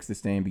can't fix the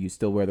stain, but you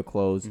still wear the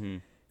clothes. Mm-hmm.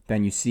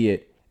 Then you see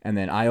it, and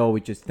then I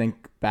always just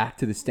think back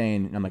to the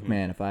stain, and I'm like,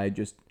 man, if I had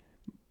just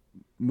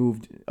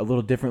moved a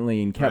little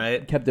differently and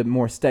kept a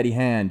more steady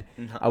hand,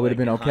 I would have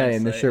been okay,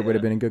 and the shirt would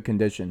have been in good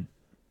condition.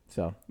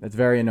 So that's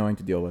very annoying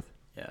to deal with.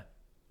 Yeah.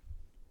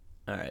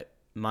 All right.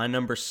 My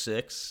number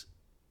 6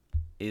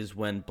 is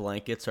when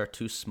blankets are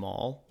too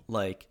small.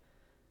 Like,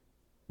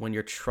 when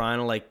you're trying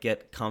to, like,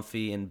 get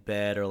comfy in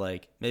bed, or,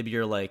 like, maybe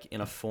you're, like, in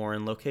a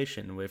foreign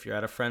location, if you're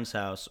at a friend's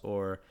house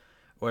or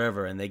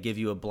whatever, and they give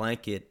you a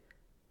blanket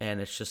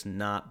and it's just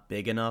not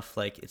big enough.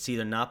 Like, it's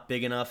either not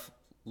big enough,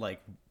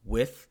 like,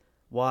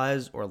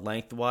 width-wise or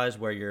length-wise,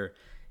 where you're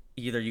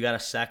either you got to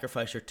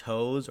sacrifice your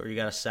toes or you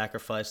got to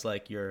sacrifice,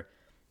 like, your,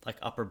 like,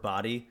 upper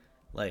body.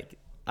 Like,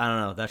 I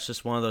don't know. That's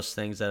just one of those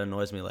things that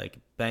annoys me. Like,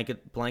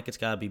 blankets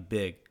got to be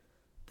big.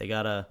 They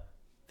gotta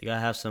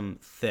have some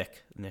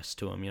thickness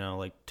to them, you know,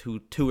 like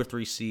two or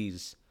three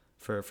C's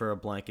for a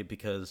blanket,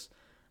 because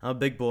I'm a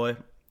big boy,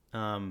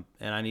 and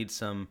I need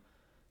some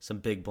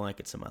big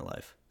blankets in my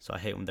life. So I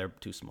hate when they're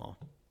too small.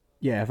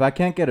 Yeah, if I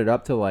can't get it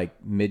up to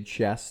like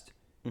mid-chest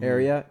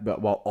area,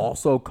 but while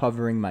also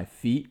covering my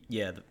feet,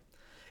 yeah,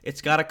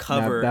 it's got to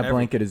cover that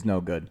blanket is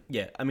no good.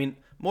 Yeah, I mean,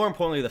 more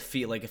importantly, the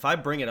feet. Like, if I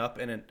bring it up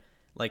and it,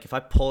 like, if I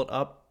pull it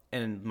up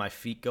and my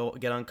feet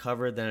get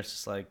uncovered, then it's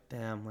just like,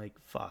 damn, like,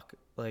 fuck.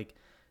 Like,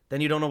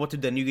 then you don't know what to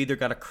do. Then you either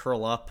got to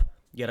curl up,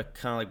 you got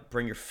to kind of, like,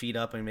 bring your feet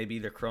up and maybe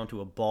either curl into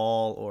a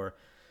ball or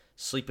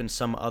sleep in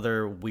some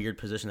other weird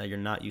position that you're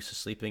not used to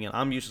sleeping in.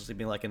 I'm used to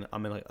sleeping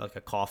I'm in like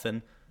a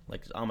coffin,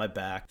 like on my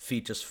back,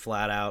 feet just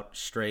flat out,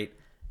 straight.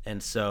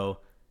 And so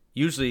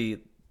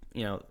usually,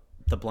 you know,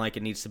 the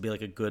blanket needs to be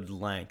like a good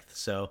length.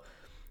 So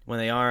when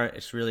they aren't,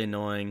 it's really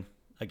annoying.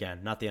 Again,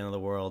 not the end of the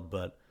world,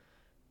 but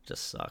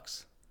just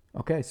sucks.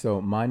 Okay,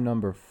 so my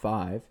number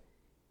 5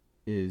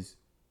 is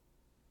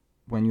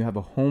when you have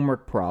a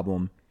homework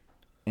problem,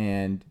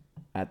 and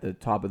at the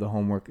top of the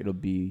homework it'll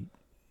be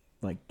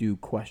like do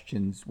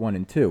questions 1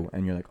 and 2,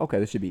 and you're like, okay,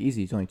 this should be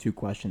easy, it's only 2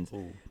 questions.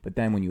 Ooh. But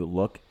then when you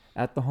look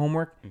at the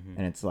homework,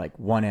 and it's like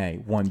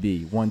 1A,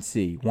 1B,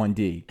 1C,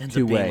 1D, Ends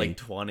up 2A, being like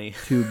 20.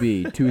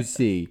 2B,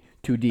 2C,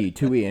 2D,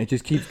 2E, and it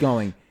just keeps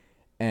going,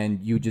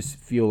 and you just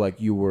feel like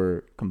you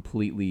were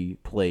completely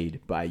played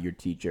by your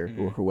teacher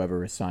or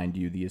whoever assigned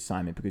you the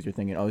assignment, because you're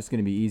thinking, oh, it's going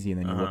to be easy, and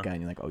then you look at it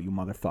and you're like, oh, you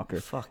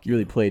motherfucker. Fuck you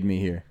really played me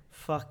here.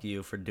 Fuck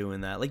you for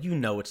doing that. Like, you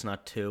know it's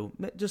not 2.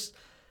 Just,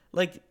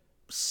 like,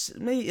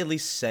 maybe at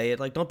least say it.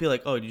 Like, don't be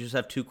like, oh, you just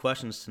have 2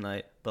 questions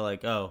tonight. But,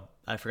 like, oh,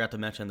 I forgot to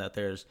mention that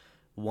there's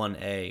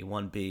 1A,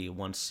 1B,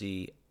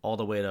 1C, all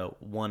the way to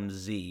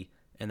 1Z.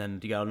 And then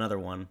you got another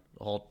one.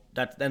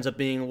 That ends up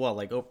being, what,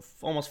 like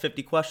almost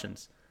 50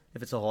 questions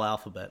if it's a whole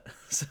alphabet.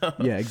 So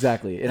Yeah,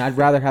 exactly. And I'd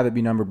rather have it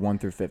be numbered 1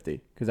 through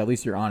 50, because at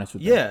least you're honest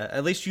with them. yeah,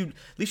 at least you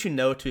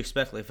know what to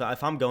expect. Like,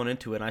 if I'm going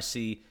into it and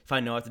if I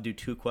know I have to do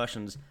 2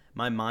 questions,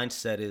 my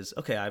mindset is,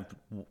 okay, I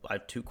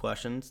have 2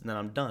 questions and then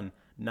I'm done.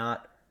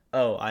 Not,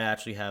 oh, I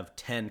actually have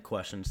 10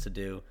 questions to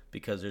do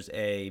because there's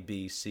A,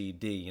 B, C,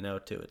 D, you know,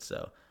 to it.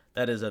 So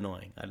that is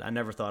annoying. I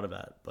never thought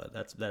about it, but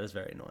that is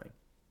very annoying.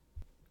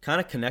 Kind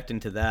of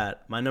connecting to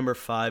that, my number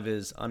 5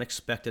 is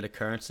unexpected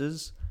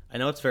occurrences. I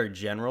know it's very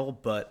general,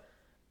 but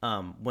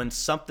when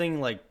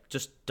something like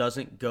just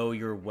doesn't go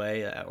your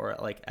way or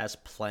like as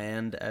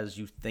planned as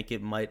you think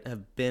it might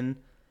have been,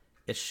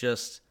 it's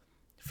just,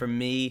 for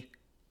me,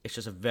 it's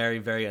just a very,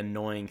 very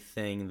annoying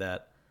thing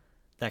that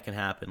can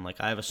happen.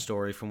 Like, I have a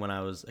story from when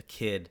I was a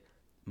kid.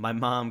 My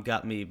mom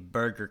got me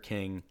Burger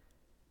King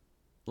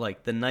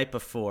like the night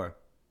before,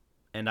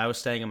 and I was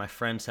staying at my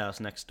friend's house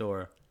next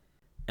door,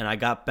 and I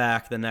got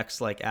back the next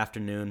like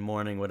afternoon,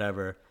 morning,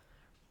 whatever,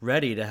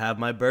 ready to have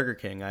my Burger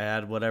King. I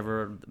had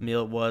whatever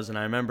meal it was, and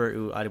I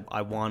remember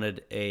I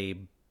wanted a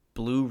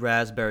blue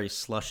raspberry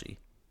slushie,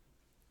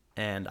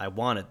 and I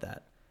wanted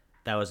that.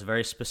 That was a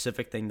very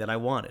specific thing that I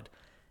wanted.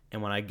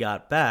 And when I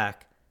got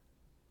back,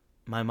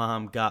 my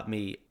mom got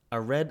me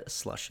a red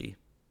slushie.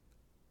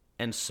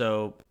 And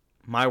so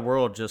my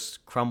world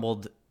just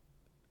crumbled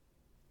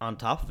on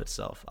top of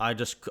itself. I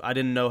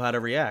didn't know how to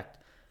react.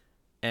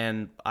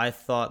 And I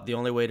thought the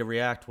only way to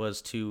react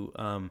was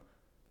to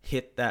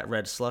hit that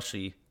red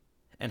slushie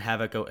and have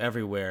it go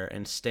everywhere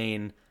and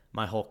stain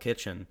my whole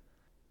kitchen.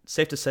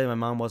 Safe to say my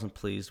mom wasn't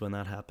pleased when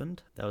that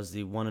happened. That was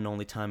the one and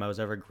only time I was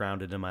ever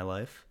grounded in my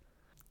life.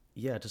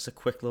 Yeah, just a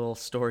quick little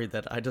story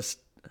that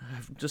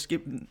Just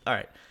give. All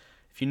right.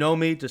 If you know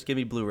me, just give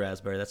me blue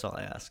raspberry. That's all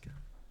I ask.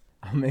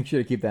 I'll make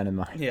sure to keep that in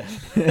mind. Yeah,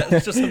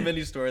 it's just a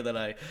mini story that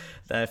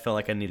I felt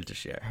like I needed to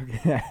share.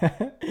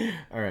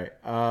 All right.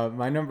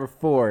 My number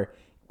 4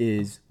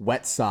 is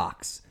wet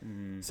socks.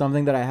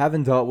 Something that I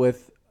haven't dealt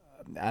with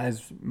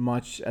as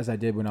much as I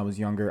did when I was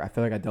younger. I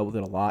feel like I dealt with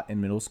it a lot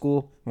in middle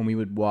school when we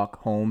would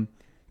walk home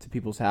to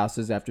people's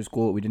houses after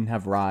school. We didn't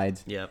have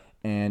rides. Yep.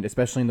 And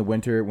especially in the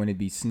winter when it'd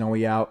be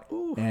snowy out.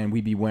 Ooh. And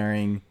we'd be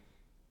wearing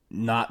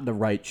not the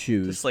right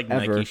shoes. Just like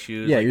ever. Nike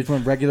shoes. Yeah, like, you're just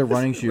wearing regular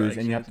running shoes running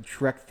and you shoes. have to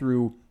trek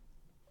through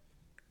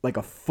like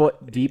a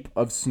foot deep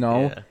of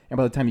snow. Yeah. And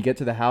by the time you get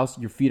to the house,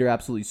 your feet are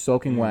absolutely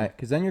soaking wet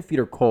because then your feet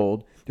are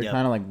cold. They're Yep.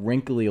 kind of like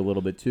wrinkly a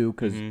little bit too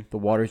because the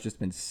water's just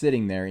been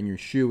sitting there in your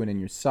shoe and in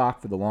your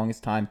sock for the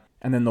longest time.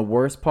 And then the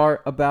worst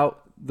part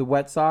about the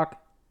wet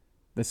sock,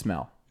 the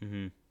smell.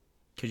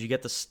 Because you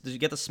get the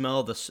smell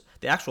of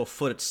the actual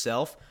foot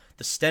itself.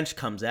 The stench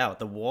comes out.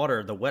 The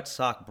water, the wet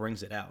sock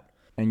brings it out.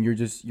 And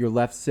you're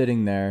left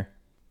sitting there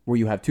where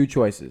you have two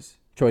choices.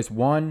 Choice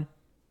 1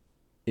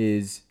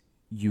 is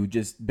you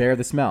just bear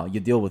the smell, you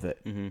deal with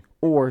it.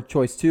 Or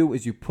choice 2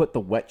 is you put the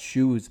wet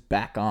shoes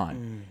back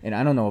on. And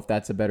I don't know if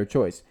that's a better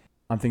choice.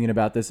 I'm thinking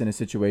about this in a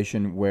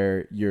situation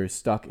where you're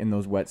stuck in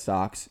those wet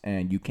socks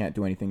and you can't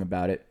do anything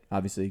about it,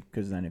 obviously,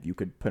 because then if you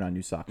could put on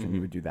new socks, then you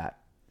would do that.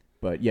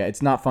 But yeah,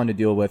 it's not fun to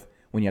deal with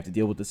when you have to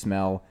deal with the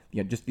smell,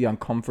 just the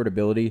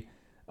uncomfortability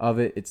of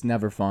it. It's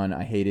never fun.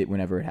 I hate it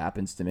whenever it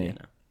happens to me. You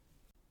know.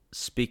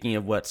 Speaking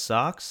of wet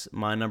socks,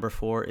 my number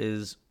 4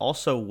 is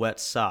also wet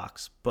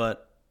socks,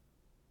 but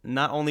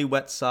not only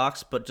wet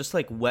socks, but just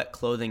like wet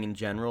clothing in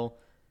general,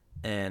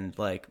 and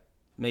like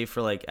maybe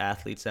for like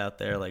athletes out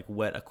there, like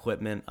wet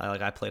equipment.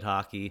 I played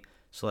hockey,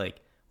 so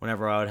like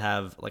whenever I would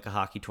have like a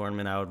hockey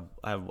tournament,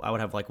 I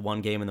would have like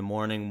one game in the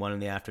morning, one in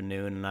the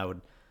afternoon, and I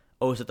would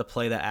always have to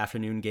play that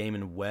afternoon game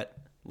in wet,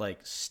 like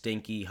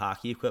stinky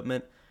hockey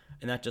equipment,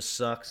 and that just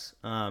sucks.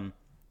 A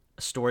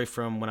story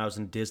from when I was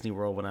in Disney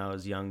World when I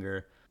was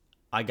younger.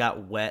 I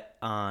got wet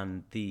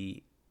on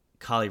the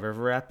Kali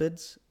River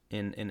Rapids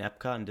in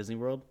Epcot in Disney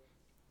World,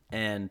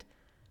 and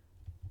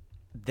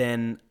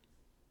then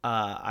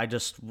I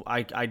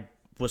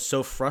was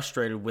so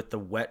frustrated with the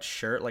wet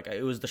shirt. Like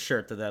it was the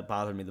shirt that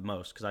bothered me the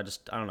most because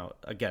I don't know.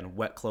 Again,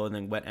 wet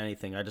clothing, wet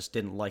anything. I just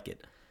didn't like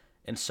it,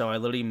 and so I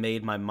literally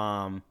made my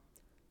mom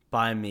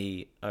buy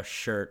me a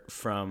shirt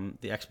from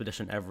the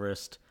Expedition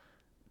Everest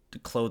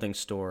clothing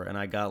store, and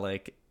I got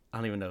like. I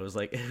don't even know. It was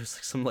like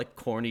some like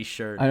corny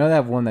shirt. I know they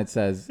have one that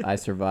says "I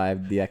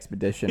survived the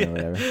expedition" or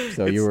whatever.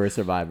 So you were a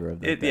survivor of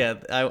that. Yeah,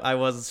 I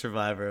was a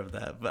survivor of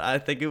that, but I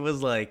think it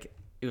was like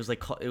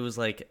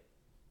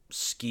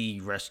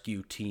ski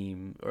rescue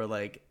team or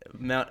like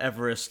Mount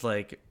Everest.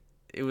 Like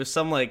it was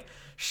some like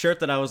shirt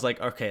that I was like,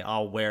 okay,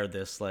 I'll wear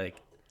this.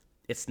 Like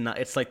it's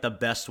like the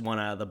best one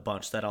out of the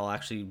bunch that I'll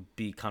actually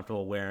be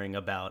comfortable wearing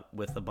about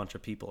with a bunch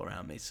of people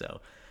around me. So,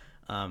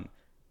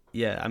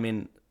 yeah, I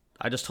mean.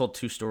 I just told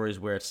 2 stories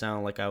where it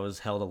sounded like I was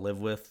hell to live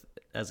with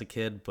as a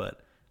kid,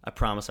 but I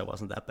promise I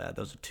wasn't that bad.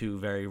 Those are 2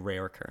 very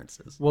rare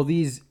occurrences. Well,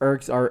 these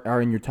irks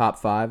are in your top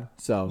 5,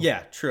 so Yeah,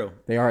 true.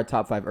 they are a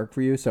top 5 irk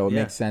for you, so it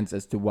Yeah. makes sense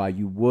as to why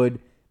you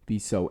would be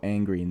so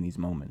angry in these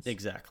moments.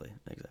 Exactly.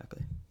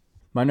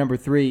 My number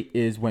 3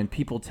 is when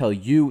people tell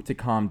you to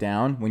calm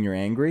down when you're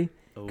angry,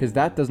 because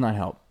that does not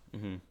help.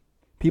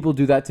 People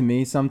do that to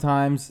me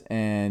sometimes,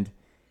 and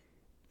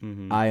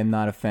I am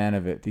not a fan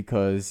of it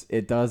because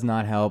it does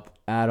not help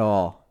at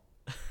all.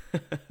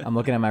 I'm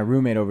looking at my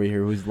roommate over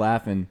here who's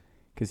laughing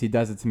because he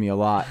does it to me a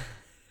lot.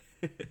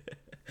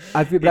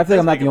 I feel like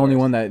I'm not the only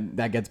one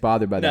that gets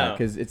bothered by that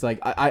because it's like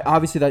I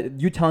obviously that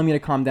you telling me to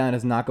calm down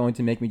is not going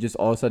to make me just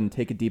all of a sudden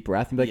take a deep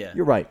breath and be like,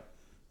 you're right.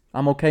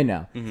 I'm okay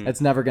now. That's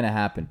never going to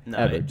happen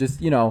ever. Right.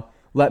 Just,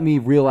 let me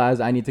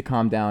realize I need to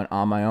calm down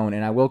on my own,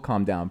 and I will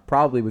calm down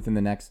probably within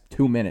the next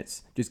 2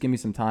 minutes. Just give me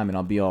some time and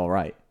I'll be all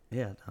right.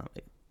 Yeah,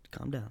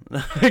 calm down.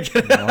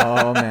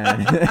 Oh,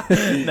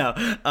 man.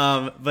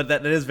 No, but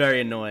that is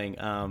very annoying.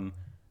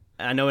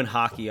 I know in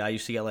hockey, I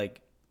used to get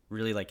like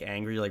really like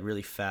angry, like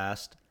really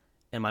fast,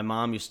 and my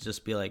mom used to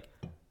just be like,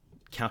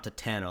 count to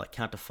 10 or like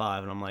count to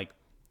 5, and I'm like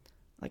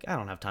I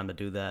don't have time to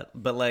do that.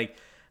 But like,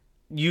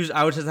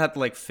 I would just have to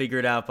like figure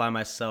it out by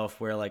myself,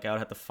 where like I would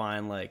have to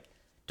find like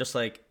just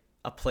like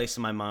a place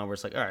in my mind where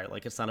it's like, all right,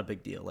 like it's not a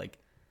big deal, like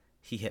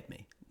he hit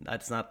me,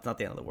 it's not the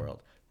end of the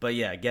world. But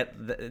yeah,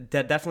 that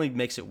definitely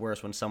makes it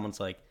worse when someone's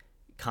like,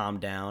 calm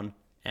down,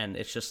 and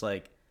it's just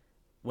like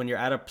when you're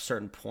at a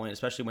certain point,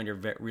 especially when you're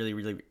really,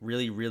 really,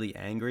 really, really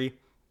angry,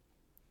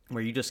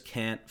 where you just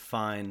can't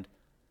find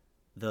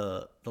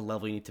the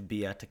level you need to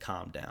be at to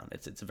calm down.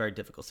 It's a very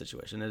difficult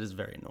situation. It is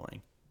very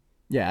annoying.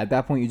 Yeah, at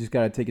that point, you just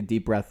got to take a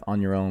deep breath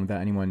on your own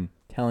without anyone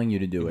telling you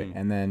to do it.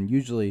 And then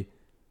usually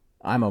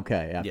I'm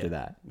okay after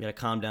that. You got to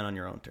calm down on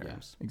your own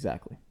terms. Yeah,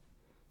 exactly.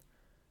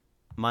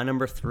 My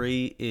number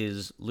 3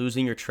 is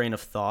losing your train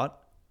of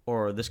thought,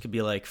 or this could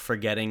be like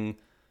forgetting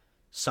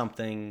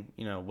something,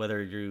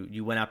 whether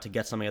you went out to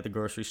get something at the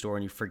grocery store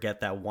and you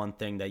forget that one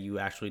thing that you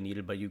actually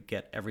needed, but you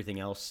get everything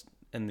else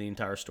in the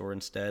entire store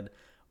instead,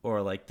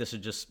 or like this is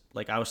just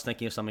like I was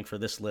thinking of something for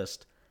this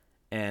list,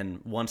 and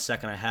 1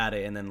 second I had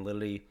it, and then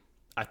literally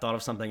I thought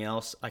of something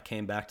else. I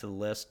came back to the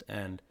list,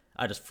 and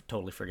I just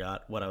totally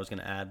forgot what I was going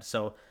to add.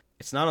 So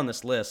it's not on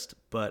this list,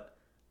 but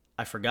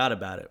I forgot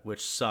about it,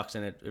 which sucks,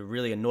 and it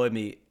really annoyed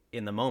me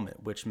in the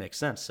moment, which makes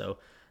sense. So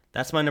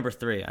that's my number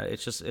 3.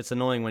 It's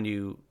annoying when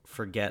you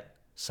forget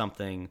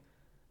something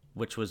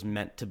which was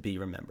meant to be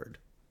remembered.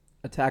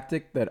 A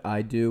tactic that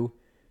I do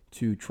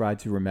to try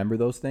to remember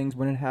those things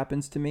when it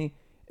happens to me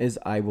is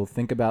I will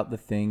think about the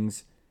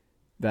things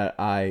that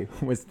I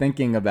was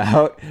thinking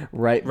about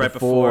right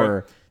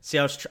before. See,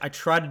 I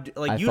tried to do,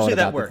 like I usually thought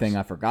that about works. the thing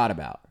I forgot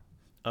about.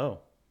 Oh,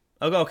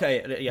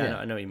 okay, yeah.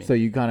 I know what you mean. So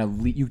you kind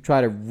of you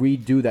try to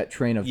redo that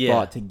train of Yeah.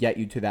 thought to get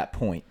you to that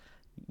point.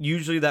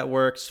 Usually that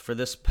works. For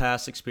this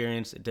past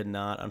experience, it did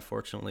not,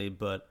 unfortunately.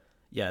 But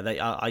yeah,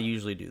 I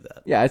usually do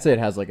that. Yeah, I'd say it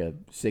has like a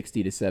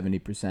 60 to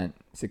 70%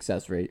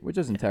 success rate, which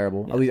isn't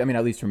terrible. Yeah.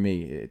 At least for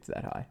me, it's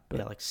that high. But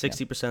Yeah, like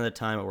 60% of the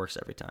time, it works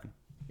every time.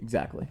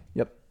 exactly.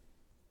 Yep.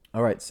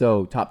 All right,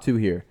 so top 2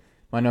 here.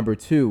 My number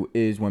 2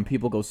 is when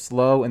people go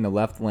slow in the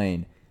left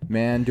lane.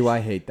 Man, do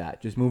I hate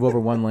that. Just move over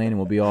one lane and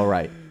we'll be all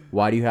right.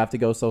 Why do you have to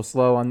go so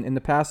slow in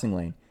the passing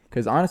lane?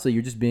 Because honestly,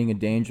 you're just being a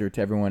danger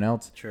to everyone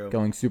else. True.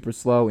 Going super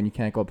slow and you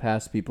can't go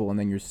past people, and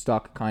then you're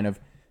stuck kind of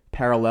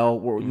parallel,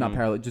 or not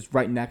parallel, just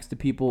right next to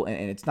people,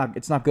 and it's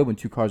not good when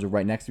 2 cars are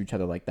right next to each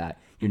other like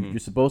that. You're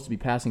supposed to be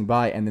passing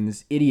by, and then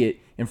this idiot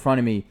in front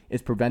of me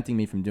is preventing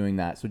me from doing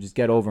that. So just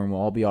get over and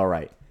we'll all be all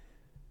right.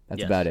 That's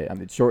Yes. about it. I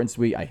mean, it's short and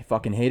sweet. I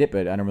fucking hate it,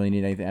 but I don't really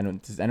need anything. I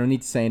don't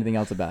need to say anything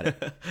else about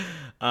it.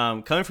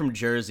 Coming from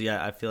Jersey,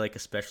 I feel like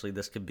especially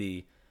this could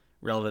be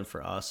relevant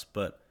for us.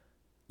 But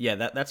yeah,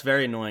 that's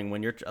very annoying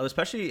when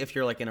especially if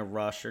you're like in a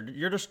rush or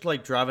you're just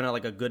like driving at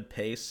like a good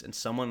pace, and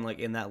someone like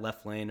in that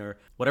left lane or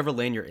whatever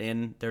lane you're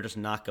in, they're just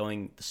not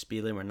going the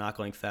speed limit or not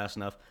going fast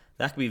enough.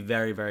 That could be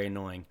very, very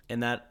annoying.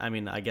 And that, I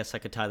mean, I guess I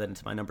could tie that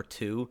into my number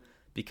 2,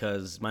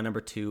 because my number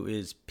 2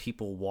 is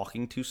people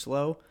walking too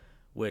slow.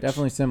 Which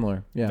Definitely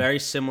similar. Yeah. very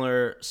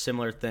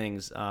similar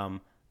things. A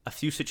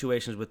few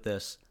situations with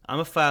this. I'm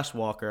a fast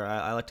walker.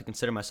 I like to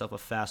consider myself a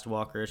fast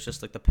walker. It's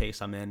just like the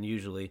pace I'm in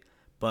usually.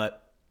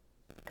 But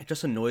it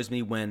just annoys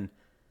me when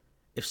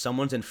if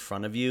someone's in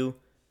front of you,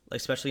 like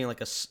especially in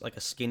like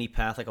a skinny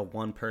path, like a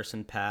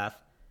one-person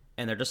path,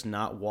 and they're just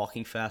not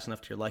walking fast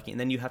enough to your liking, and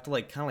then you have to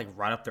like kind of like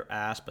ride up their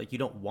ass, but like, you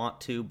don't want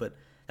to, but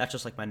that's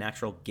just like my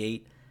natural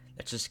gait.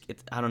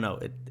 I don't know.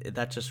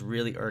 That just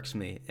really irks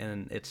me,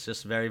 and it's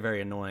just very,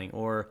 very annoying.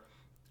 Or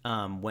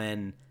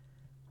when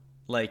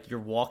like you're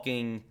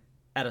walking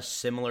at a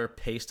similar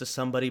pace to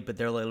somebody, but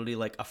they're literally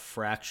like a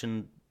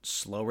fraction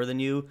slower than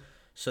you.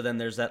 So then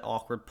there's that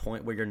awkward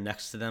point where you're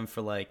next to them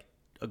for like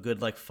a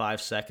good like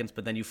 5 seconds,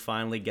 but then you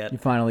finally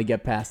get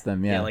past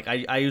them. Yeah. like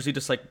I usually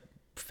just like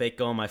fake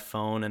go on my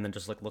phone and then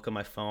just like look at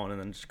my phone and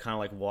then just kind of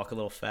like walk a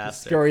little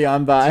faster. Scurry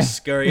on by. Just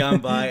scurry on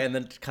by and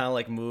then kind of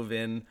like move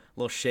in, a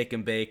little shake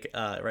and bake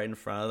right in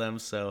front of them.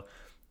 So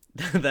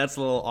that's a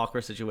little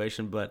awkward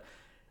situation, but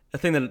the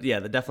thing that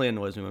definitely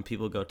annoys me when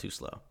people go too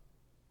slow.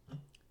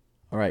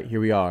 All right, here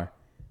we are.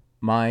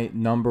 My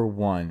number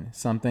 1,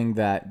 something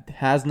that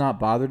has not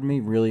bothered me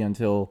really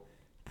until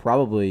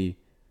probably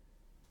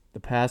the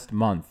past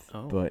month,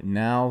 but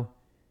now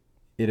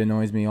it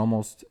annoys me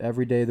almost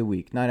every day of the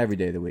week. Not every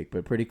day of the week,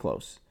 but pretty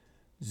close.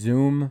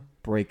 Zoom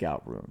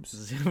breakout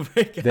rooms.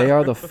 They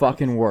are the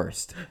fucking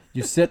worst.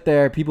 You sit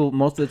there, people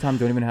most of the time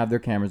don't even have their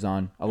cameras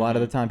on. A lot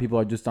of the time people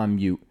are just on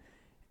mute.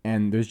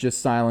 And there's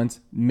just silence,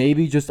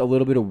 maybe just a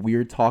little bit of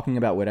weird talking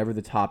about whatever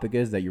the topic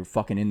is that you're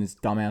fucking in this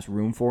dumbass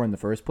room for in the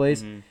first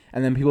place. And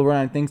then people run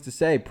out of things to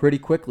say pretty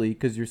quickly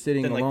because you're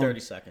sitting in alone. like 30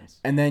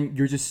 seconds. And then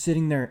you're just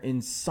sitting there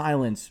in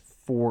silence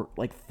for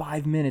like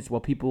 5 minutes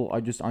while people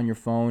are just on your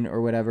phone or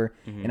whatever.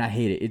 And I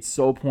hate it. It's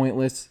so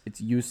pointless.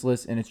 It's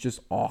useless. And it's just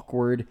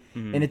awkward.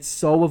 And it's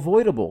so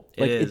avoidable.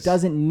 Like it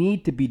doesn't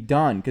need to be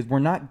done because we're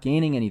not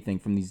gaining anything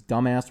from these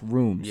dumbass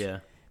rooms. Yeah.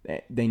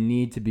 They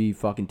need to be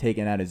fucking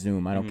taken out of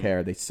Zoom. I don't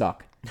care. They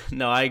suck.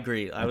 No, I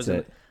agree. I was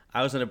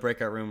in a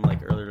breakout room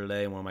like earlier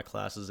today in one of my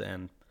classes,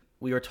 and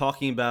we were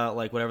talking about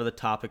like whatever the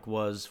topic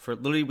was. For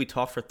literally, we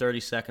talked for 30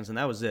 seconds, and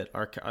that was it.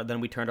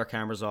 Then we turned our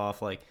cameras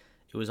off, like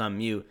it was on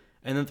mute.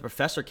 And then the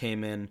professor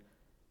came in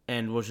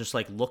and was just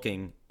like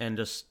looking and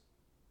just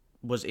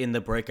was in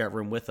the breakout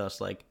room with us,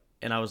 like.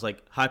 And I was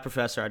like, "Hi,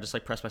 professor." I just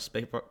like pressed my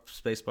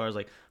space bar. I was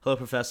like, "Hello,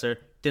 professor."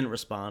 Didn't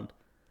respond.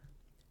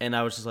 And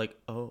I was just like,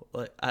 oh,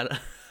 like I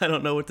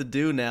don't know what to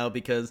do now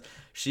because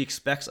she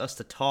expects us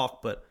to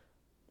talk, but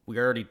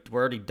we're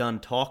already done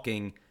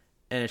talking,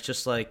 and it's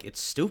just like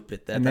it's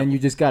stupid. And then you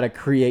just gotta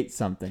create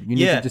something. You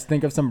need to just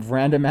think of some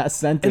random ass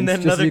sentence and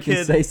then just so you kid,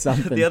 can say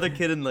something. The other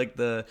kid in like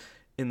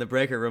in the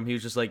breakout room, he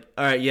was just like,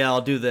 all right, yeah,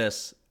 I'll do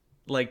this,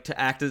 like to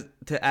act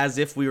as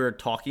if we were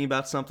talking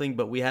about something,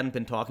 but we hadn't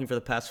been talking for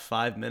the past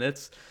 5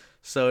 minutes.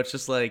 So it's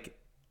just like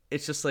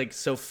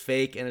so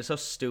fake and it's so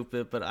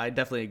stupid, but I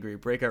definitely agree.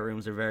 Breakout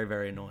rooms are very,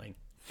 very annoying.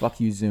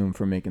 Fuck you, Zoom,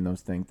 for making those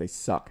things. They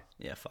suck.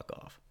 Yeah, fuck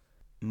off.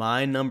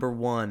 My number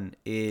 1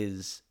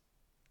 is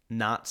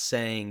not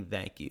saying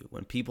thank you.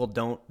 When people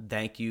don't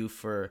thank you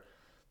for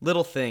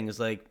little things,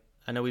 like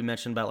I know we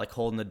mentioned about like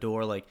holding the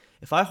door. Like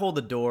if I hold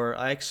the door,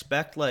 I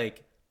expect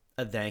like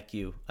a thank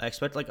you. I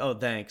expect like, oh,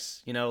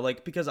 thanks,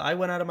 like because I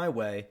went out of my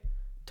way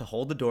to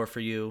hold the door for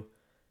you.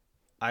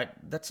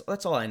 That's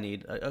all I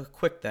need. A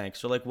quick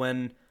thanks. Or like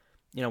when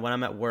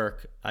I'm at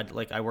work,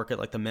 I work at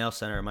like the mail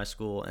center at my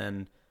school,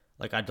 and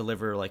like I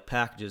deliver like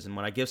packages, and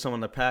when I give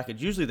someone the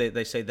package, usually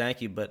they say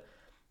thank you, but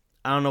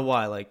I don't know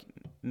why. Like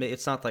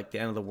it's not like the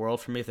end of the world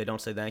for me if they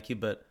don't say thank you,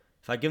 but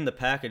if I give them the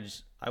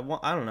package, I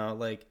don't know,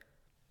 like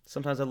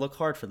sometimes I look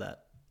hard for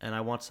that, and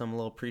I want some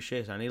little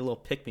appreciation. I need a little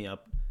pick me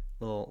up,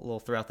 little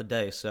throughout the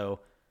day.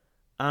 So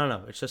I don't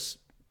know. It's just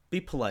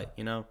be polite,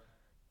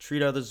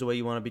 treat others the way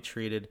you want to be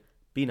treated.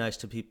 Be nice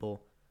to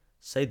people.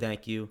 Say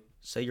thank you.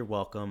 Say you're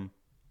welcome.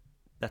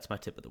 That's my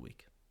tip of the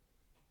week.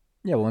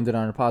 Yeah, we'll end it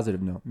on a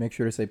positive note. Make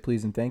sure to say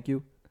please and thank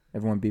you.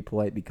 Everyone be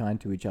polite, be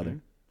kind to each other.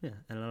 Mm-hmm. Yeah,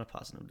 and on a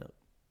positive note.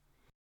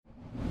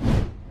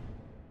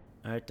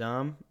 All right,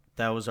 Dom,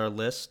 that was our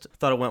list.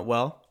 Thought it went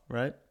well,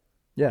 right?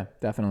 Yeah,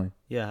 definitely.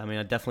 Yeah, I mean,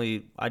 I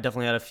definitely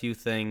had a few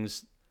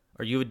things,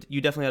 or you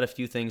definitely had a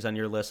few things on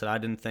your list that I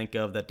didn't think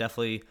of that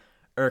definitely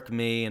irked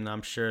me, and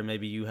I'm sure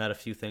maybe you had a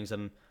few things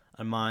on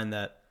mine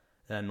that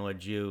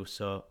annoyed you.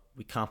 So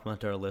we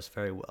complement our list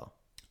very well.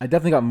 I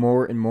definitely got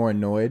more and more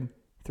annoyed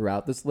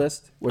throughout this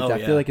list, which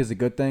I feel like is a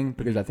good thing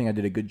because I think I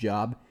did a good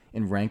job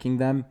in ranking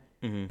them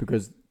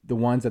because the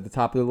ones at the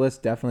top of the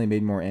list definitely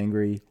made more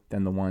angry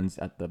than the ones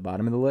at the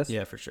bottom of the list.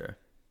 Yeah, for sure.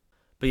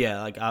 But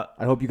yeah, like I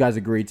hope you guys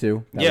agree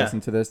too that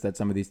listen to this, that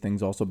some of these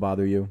things also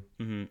bother you.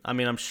 Mm-hmm. I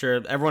mean, I'm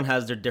sure everyone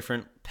has their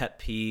different pet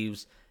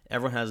peeves.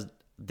 Everyone has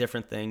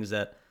different things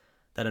that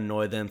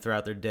annoy them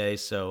throughout their day.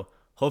 So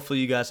hopefully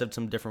you guys have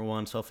some different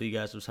ones. Hopefully you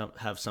guys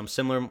have some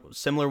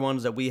similar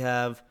ones that we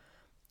have.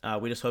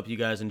 We just hope you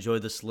guys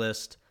enjoyed this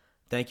list.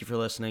 Thank you for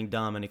listening.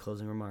 Dom, any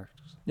closing remarks?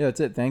 Yeah, that's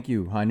it. Thank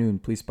you. High Noon,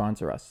 please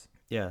sponsor us.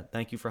 Yeah,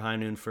 thank you for High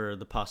Noon for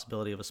the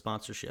possibility of a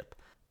sponsorship.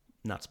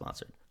 Not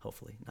sponsored,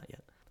 hopefully, not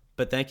yet.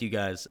 But thank you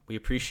guys. We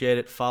appreciate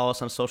it. Follow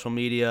us on social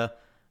media,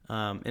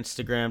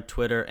 Instagram,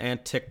 Twitter,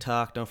 and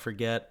TikTok. Don't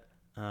forget,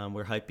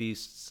 we're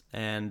Hypebeasts.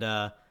 And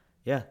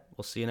yeah,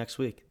 we'll see you next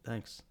week.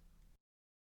 Thanks.